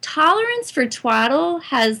tolerance for twaddle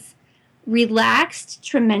has relaxed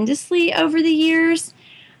tremendously over the years.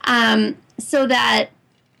 So that,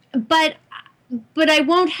 but I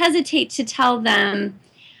won't hesitate to tell them,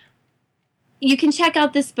 you can check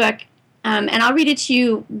out this book, and I'll read it to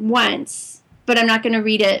you once, but I'm not going to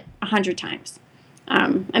read it 100 times. I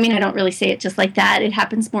don't really say it just like that. It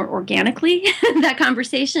happens more organically, that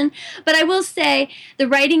conversation. But I will say the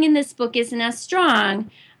writing in this book isn't as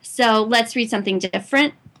strong, so let's read something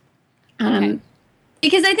different. Okay.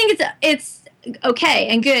 Because I think it's okay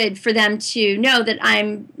and good for them to know that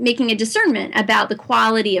I'm making a discernment about the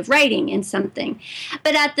quality of writing in something.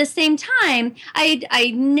 But at the same time,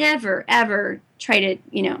 I never, ever try to,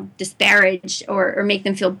 disparage or make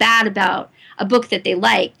them feel bad about a book that they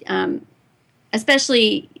like.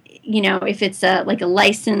 Especially, if it's a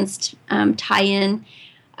licensed tie-in,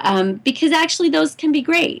 because actually those can be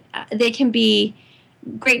great. They can be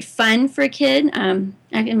great fun for a kid. And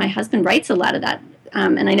my husband writes a lot of that.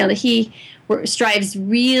 And I know that he strives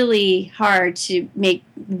really hard to make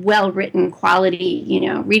well-written quality,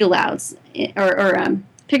 read-alouds or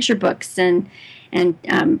picture books and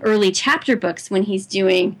early chapter books when he's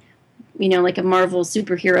doing, like a Marvel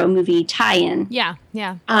superhero movie tie-in. Yeah.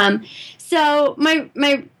 So what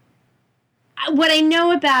I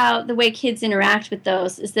know about the way kids interact with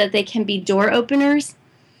those is that they can be door openers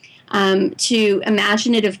to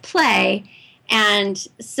imaginative play, and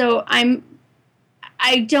so I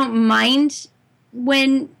don't mind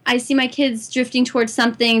when I see my kids drifting towards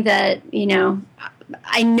something that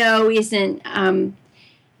I know isn't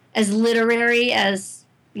as literary as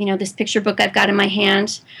this picture book I've got in my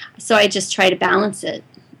hand. So I just try to balance it.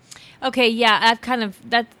 Okay, yeah, I've kind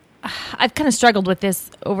of struggled with this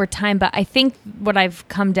over time, but I think what I've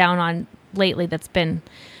come down on lately that's been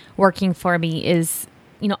working for me is,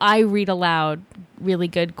 I read aloud really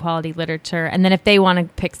good quality literature, and then if they want to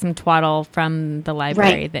pick some twaddle from the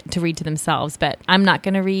library to read to themselves, but I'm not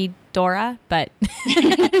going to read Dora, but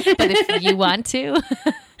if you want to.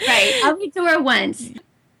 Right, I'll read Dora once.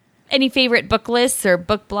 Any favorite book lists or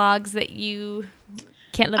book blogs that you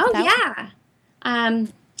can't live without?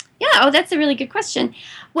 Yeah, that's a really good question.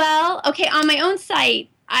 Well, okay, on my own site,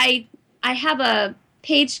 I have a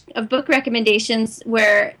page of book recommendations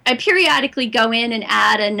where I periodically go in and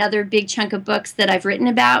add another big chunk of books that I've written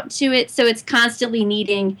about to it, so it's constantly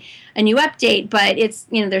needing a new update, but it's,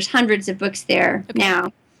 there's hundreds of books there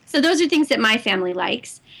now. So those are things that my family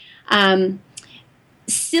likes.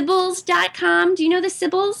 Sibbles.com. Do you know the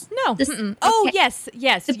Sibbles? No. Okay. Oh, yes.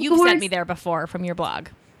 You've sent me there before from your blog.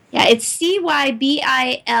 Yeah, it's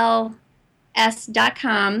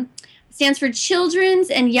CYBILS.com. Stands for Children's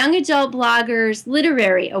and Young Adult Bloggers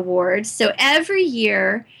Literary Awards. So every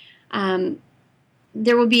year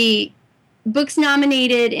there will be books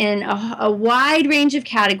nominated in a wide range of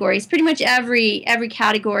categories, pretty much every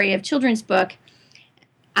category of children's book,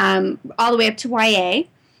 all the way up to YA.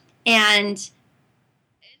 And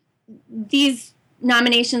these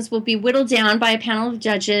nominations will be whittled down by a panel of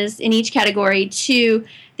judges in each category to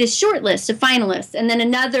this short list of finalists. And then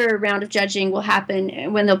another round of judging will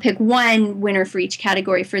happen when they'll pick one winner for each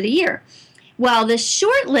category for the year. Well, the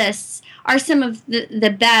short lists are some of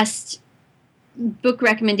the best book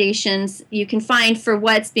recommendations you can find for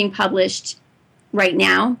what's being published right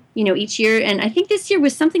now, each year. And I think this year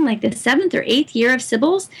was something like the 7th or 8th year of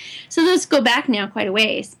Sybil's. So those go back now quite a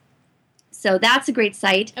ways. So that's a great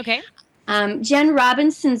site. Okay. Jen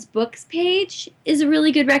Robinson's books page is a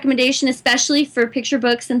really good recommendation, especially for picture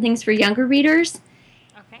books and things for younger readers.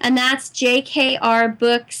 Okay. And that's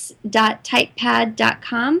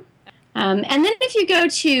jkrbooks.typepad.com. And then if you go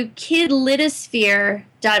to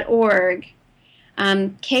kidlitosphere.org,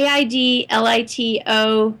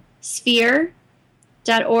 KIDLITO sphere.org,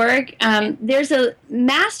 there's a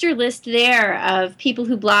master list there of people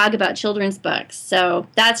who blog about children's books. So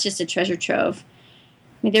that's just a treasure trove.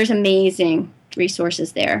 I mean, there's amazing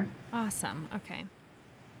resources there. Awesome. Okay.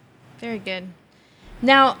 Very good.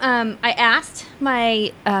 Now, I asked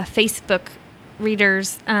my Facebook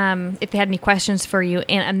readers if they had any questions for you,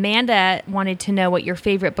 and Amanda wanted to know what your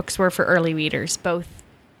favorite books were for early readers, both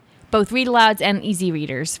read alouds and easy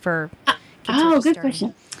readers for kids. Good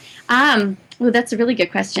question. Well, that's a really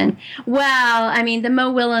good question. Well, I mean, the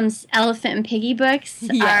Mo Willems Elephant and Piggy books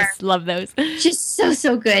are love those. Just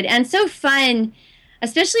so good and so fun,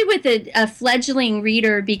 especially with a fledgling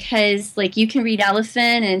reader, because like you can read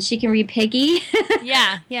Elephant and she can read Piggy.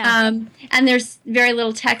 Yeah. And there's very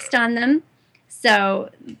little text on them. So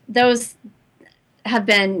those have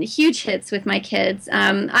been huge hits with my kids.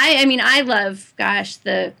 I love,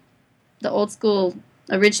 the old school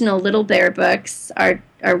original Little Bear books are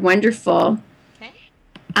wonderful. Okay.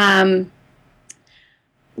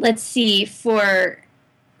 Let's see, for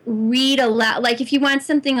read aloud, like if you want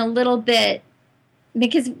something a little bit,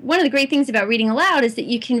 because one of the great things about reading aloud is that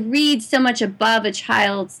you can read so much above a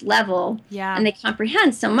child's level. Yeah. And they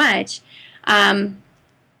comprehend so much.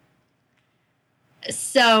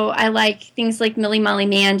 So I like things like Millie Molly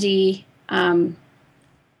Mandy,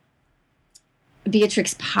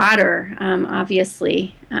 Beatrix Potter,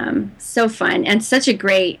 obviously. So fun and such a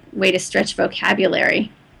great way to stretch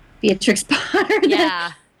vocabulary. Beatrix Potter.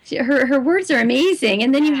 Yeah. Her words are amazing.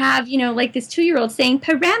 And then you have, like this 2-year-old saying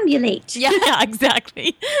perambulate. Yeah,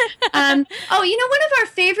 exactly. One of our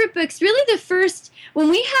favorite books, really the first, when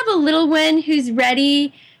we have a little one who's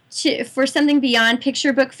ready for something beyond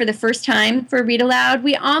picture book for the first time for read aloud,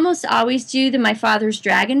 we almost always do the My Father's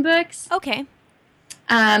Dragon books. Okay.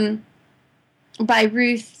 By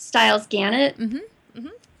Ruth Stiles Gannett. Mm-hmm.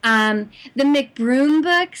 Mm-hmm. The McBroom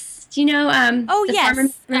books. Do you know? The yes. Farmer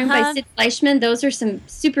McBroom by Sid Fleischman. Those are some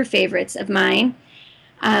super favorites of mine.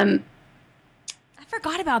 I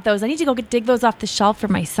forgot about those. I need to go dig those off the shelf for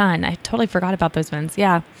my son. I totally forgot about those ones.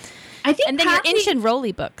 Yeah. I think. And then your Inch and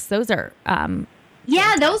Rolly books. Those are.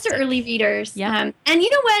 Those are early readers. Yeah. And you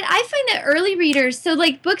know what? I find that early readers, so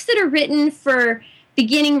like books that are written for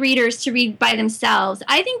beginning readers to read by themselves,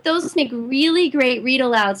 I think those make really great read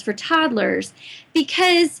alouds for toddlers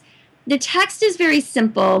because the text is very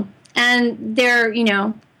simple and they're,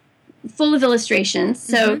 full of illustrations.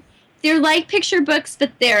 So they're like picture books,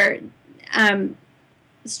 but they're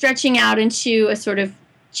stretching out into a sort of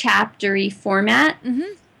chapter-y format. Mm-hmm.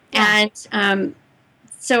 Yeah. And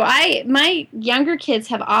so my younger kids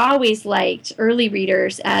have always liked early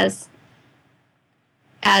readers as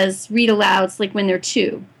read alouds, like when they're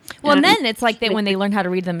 2. Well, and then it's like that when they learn how to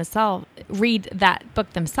read that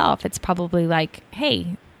book themselves, it's probably like,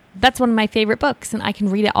 hey, that's one of my favorite books, and I can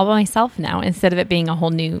read it all by myself now instead of it being a whole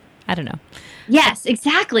new, I don't know. Yes,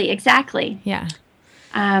 exactly. Yeah.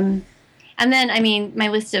 And then, my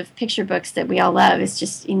list of picture books that we all love is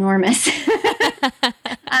just enormous.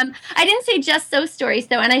 I didn't say Just So stories,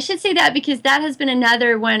 though, and I should say that because that has been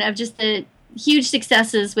another one of just the huge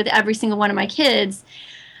successes with every single one of my kids.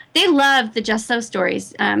 They love the Just So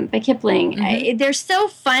stories by Kipling. Mm-hmm. They're so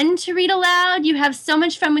fun to read aloud. You have so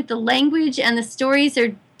much fun with the language, and the stories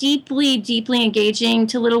are deeply, deeply engaging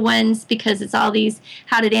to little ones because it's all these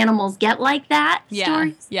how did animals get like that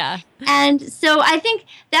stories. Yeah. And so I think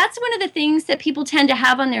that's one of the things that people tend to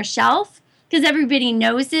have on their shelf because everybody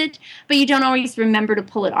knows it, but you don't always remember to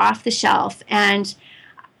pull it off the shelf. And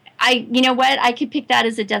you know what? I could pick that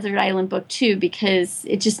as a desert island book too because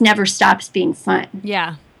it just never stops being fun.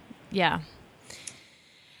 Yeah.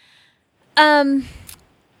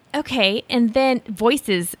 Okay, and then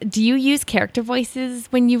voices. Do you use character voices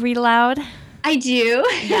when you read aloud? I do.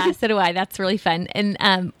 Yeah, so do I. That's really fun. And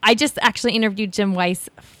I just actually interviewed Jim Weiss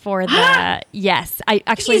for the, yes, I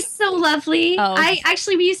actually. He's so lovely. Oh.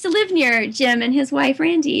 We used to live near Jim and his wife,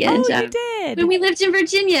 Randy. And, you did? When we lived in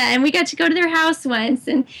Virginia, and we got to go to their house once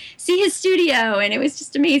and see his studio, and it was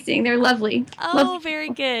just amazing. They're lovely. Oh, lovely. Very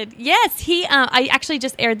good. Yes, I actually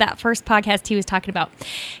just aired that first podcast. He was talking about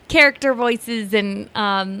character voices and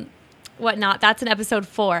whatnot. That's in episode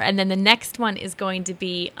 4. And then the next one is going to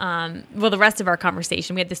be, the rest of our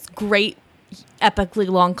conversation. We had this great, epically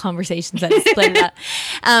long conversation that split it up.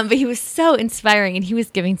 But he was so inspiring, and he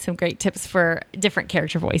was giving some great tips for different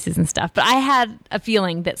character voices and stuff. But I had a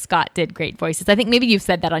feeling that Scott did great voices. I think maybe you've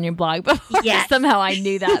said that on your blog before. Yes. Somehow I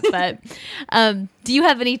knew that. But do you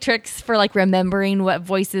have any tricks for like remembering what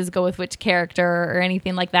voices go with which character or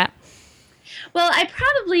anything like that? Well, I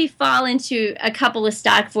probably fall into a couple of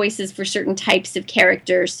stock voices for certain types of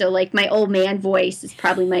characters. So, like, my old man voice is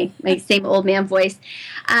probably my same old man voice.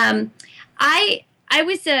 I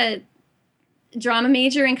was a drama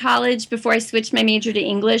major in college before I switched my major to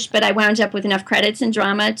English, but I wound up with enough credits in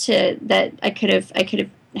drama that I could have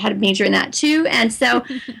had a major in that too. And so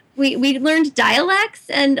we learned dialects,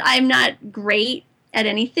 and I'm not great at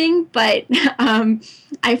anything, but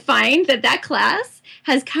I find that class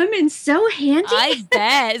has come in so handy. I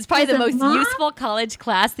bet. It's probably the most useful college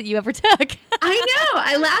class that you ever took. I know.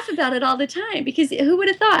 I laugh about it all the time because who would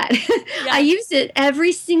have thought? Yeah. I use it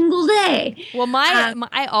every single day. Well,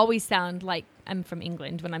 I always sound like I'm from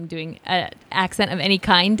England when I'm doing an accent of any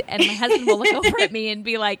kind, and my husband will look over at me and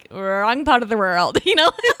be like, wrong part of the world. I'm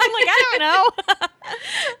like, I don't know.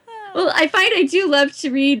 Well, I find I do love to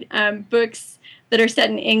read books that are set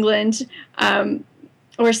in England,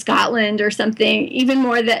 or Scotland or something, even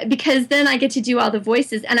more because then I get to do all the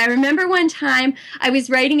voices. And I remember one time I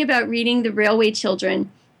was writing about reading The Railway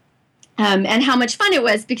Children, and how much fun it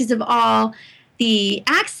was because of all the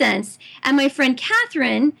accents. And my friend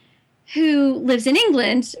Catherine, who lives in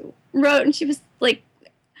England, wrote, and she was like,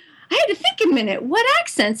 I had to think a minute, what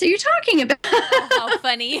accents are you talking about? Oh, how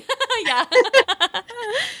funny. Yeah.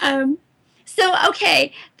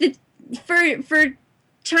 Okay, for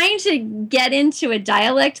trying to get into a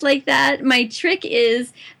dialect like that, my trick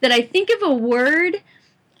is that I think of a word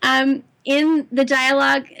in the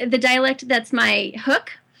dialect that's my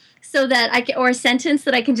hook, so that or a sentence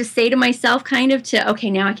that I can just say to myself, kind of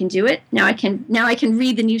okay, now I can do it. Now I can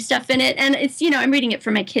read the new stuff in it, and it's I'm reading it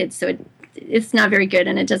for my kids, so it's not very good,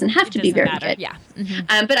 and it doesn't have to be very good. Yeah.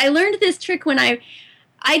 Mm-hmm. But I learned this trick when I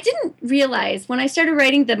didn't realize when I started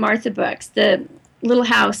writing the Martha books, the Little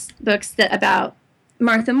House books about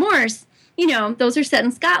Martha Morse, those are set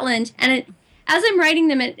in Scotland. And as I'm writing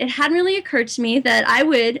them, it hadn't really occurred to me that I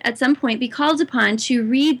would, at some point, be called upon to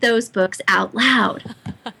read those books out loud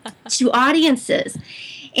to audiences.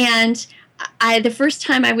 And the first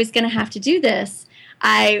time I was going to have to do this,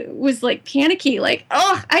 I was like panicky, like,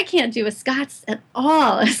 oh, I can't do a Scots at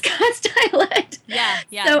all, a Scots dialect.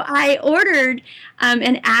 Yeah. So I ordered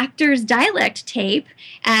an actor's dialect tape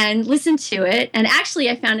and listened to it. And actually,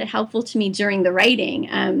 I found it helpful to me during the writing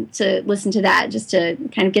to listen to that, just to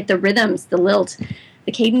kind of get the rhythms, the lilt,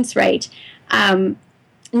 the cadence right.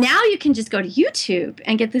 Now you can just go to YouTube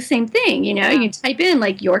and get the same thing. Yeah. You type in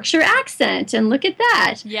like Yorkshire accent and look at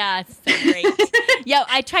that. Yeah, it's so great. Yeah,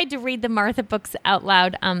 I tried to read the Martha books out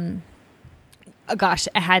loud. Gosh,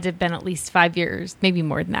 it had to have been at least 5 years, maybe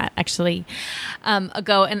more than that, actually,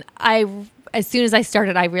 ago. And as soon as I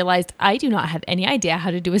started, I realized I do not have any idea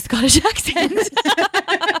how to do a Scottish accent.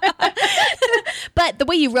 But the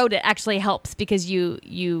way you wrote it actually helps because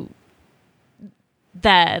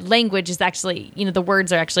the language is actually, the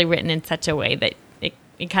words are actually written in such a way that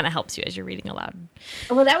it kind of helps you as you're reading aloud.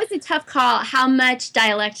 Well, that was a tough call, how much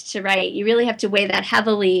dialect to write. You really have to weigh that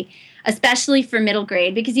heavily, especially for middle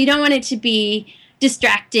grade, because you don't want it to be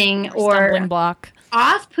distracting or stumbling block.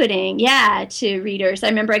 Off-putting, to readers. I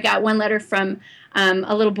remember I got one letter from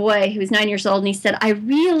a little boy who was 9 years old, and he said, I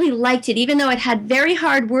really liked it, even though it had very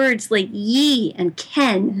hard words like ye and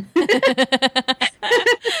ken. Which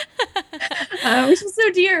was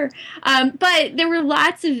so dear. But there were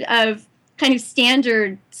lots of kind of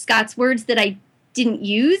standard Scots words that I didn't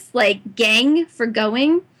use, like gang for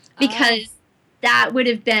going, because that would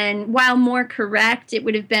have been, while more correct, it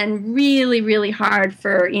would have been really, really hard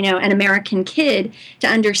for, an American kid to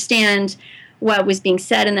understand what was being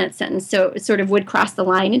said in that sentence. So it sort of would cross the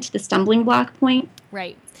line into the stumbling block point.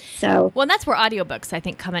 Right. So, well, and that's where audiobooks, I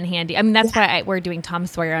think, come in handy. I mean, that's why we're doing Tom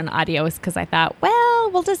Sawyer on audio, is because I thought,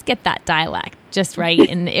 well, we'll just get that dialect just right,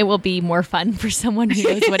 and it will be more fun for someone who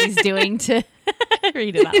knows what he's doing to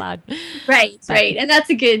read it out loud. Right. And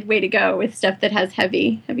that's a good way to go with stuff that has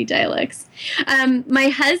heavy dialects. My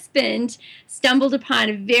husband stumbled upon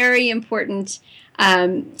a very important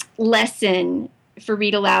lesson for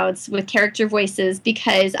read alouds with character voices,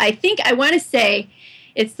 because I want to say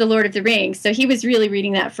it's The Lord of the Rings. So he was really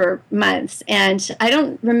reading that for months. And I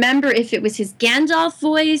don't remember if it was his Gandalf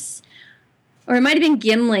voice or it might have been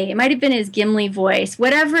Gimli. It might have been his Gimli voice.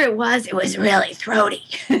 Whatever it was really throaty.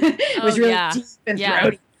 It was really deep and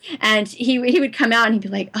throaty. And he would come out and he'd be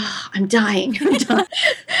like, oh, I'm dying.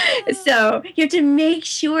 So you have to make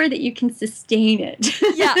sure that you can sustain it.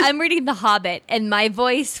 Yeah, I'm reading The Hobbit, and my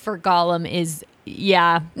voice for Gollum is,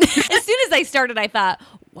 As soon as I started, I thought,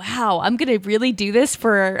 wow, I'm going to really do this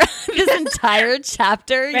for this entire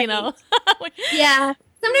chapter, right. You know? Yeah.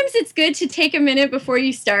 Sometimes it's good to take a minute before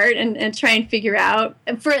you start and try and figure out,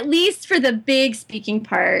 at least for the big speaking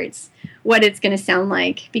parts, what it's going to sound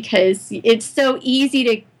like, because it's so easy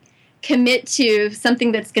to commit to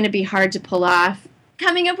something that's going to be hard to pull off.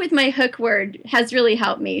 Coming up with my hook word has really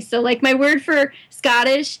helped me. So, like, my word for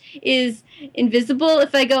Scottish is invisible.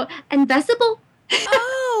 If I go, invisible.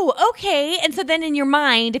 Oh, okay. And so then in your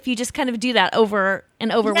mind, if you just kind of do that over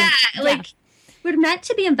and over. We're meant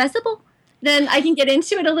to be invisible. Then I can get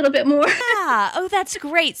into it a little bit more. Yeah. Oh, that's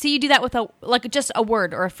great. So you do that with just a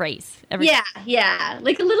word or a phrase. Yeah.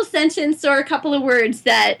 Like a little sentence or a couple of words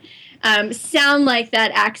that sound like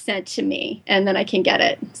that accent to me, and then I can get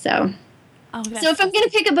it. So if I'm going to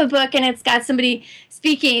pick up a book and it's got somebody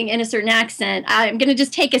speaking in a certain accent, I'm going to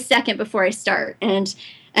just take a second before I start and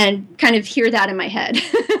kind of hear that in my head.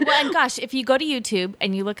 Well, and gosh, if you go to YouTube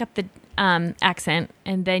and you look up the accent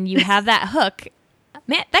and then you have that hook,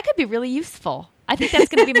 man, that could be really useful. I think that's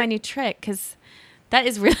going to be my new trick, because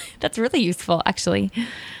that's really useful, actually.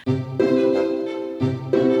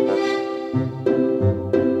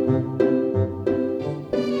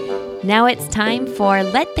 Now it's time for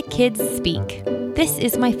Let the Kids Speak. This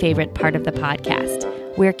is my favorite part of the podcast,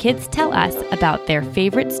 where kids tell us about their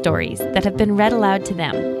favorite stories that have been read aloud to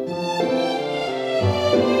them.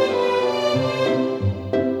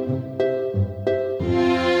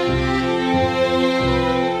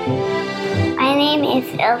 My name is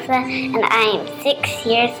Ilsa, and I am 6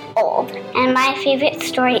 years old. And my favorite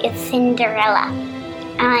story is Cinderella.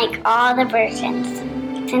 I like all the versions.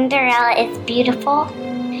 Cinderella is beautiful.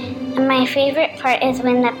 And my favorite part is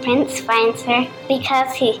when the prince finds her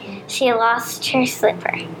because she lost her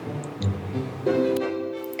slipper.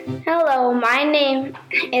 Hello, my name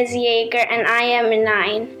is Jaeger and I am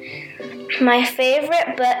 9. My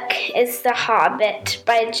favorite book is The Hobbit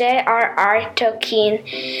by J.R.R. Tolkien,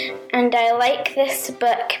 and I like this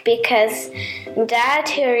book because Dad,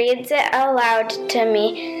 who reads it aloud to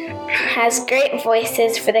me, has great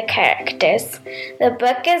voices for the characters. The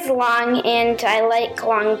book is long and I like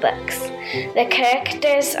long books. The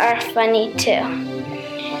characters are funny too.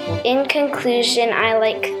 In conclusion, I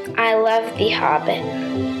love The Hobbit.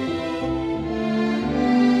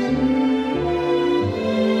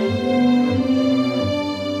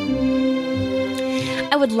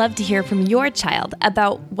 I would love to hear from your child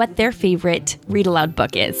about what their favorite read aloud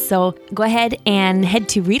book is. So go ahead and head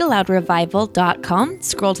to readaloudrevival.com,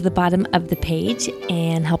 scroll to the bottom of the page,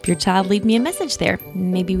 and help your child leave me a message there.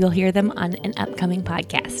 Maybe we'll hear them on an upcoming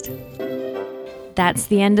podcast. That's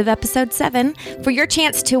the end of episode 7. For your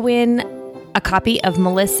chance to win a copy of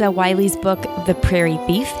Melissa Wiley's book, The Prairie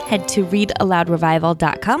Thief, head to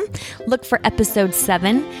readaloudrevival.com. Look for episode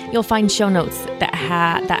 7. You'll find show notes that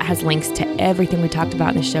has links to everything we talked about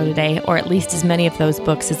in the show today, or at least as many of those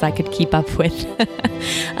books as I could keep up with.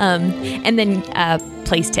 And then a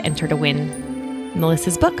place to enter to win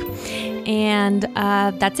Melissa's book. And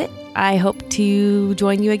that's it. I hope to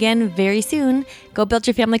join you again very soon. Go build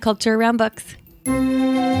your family culture around books.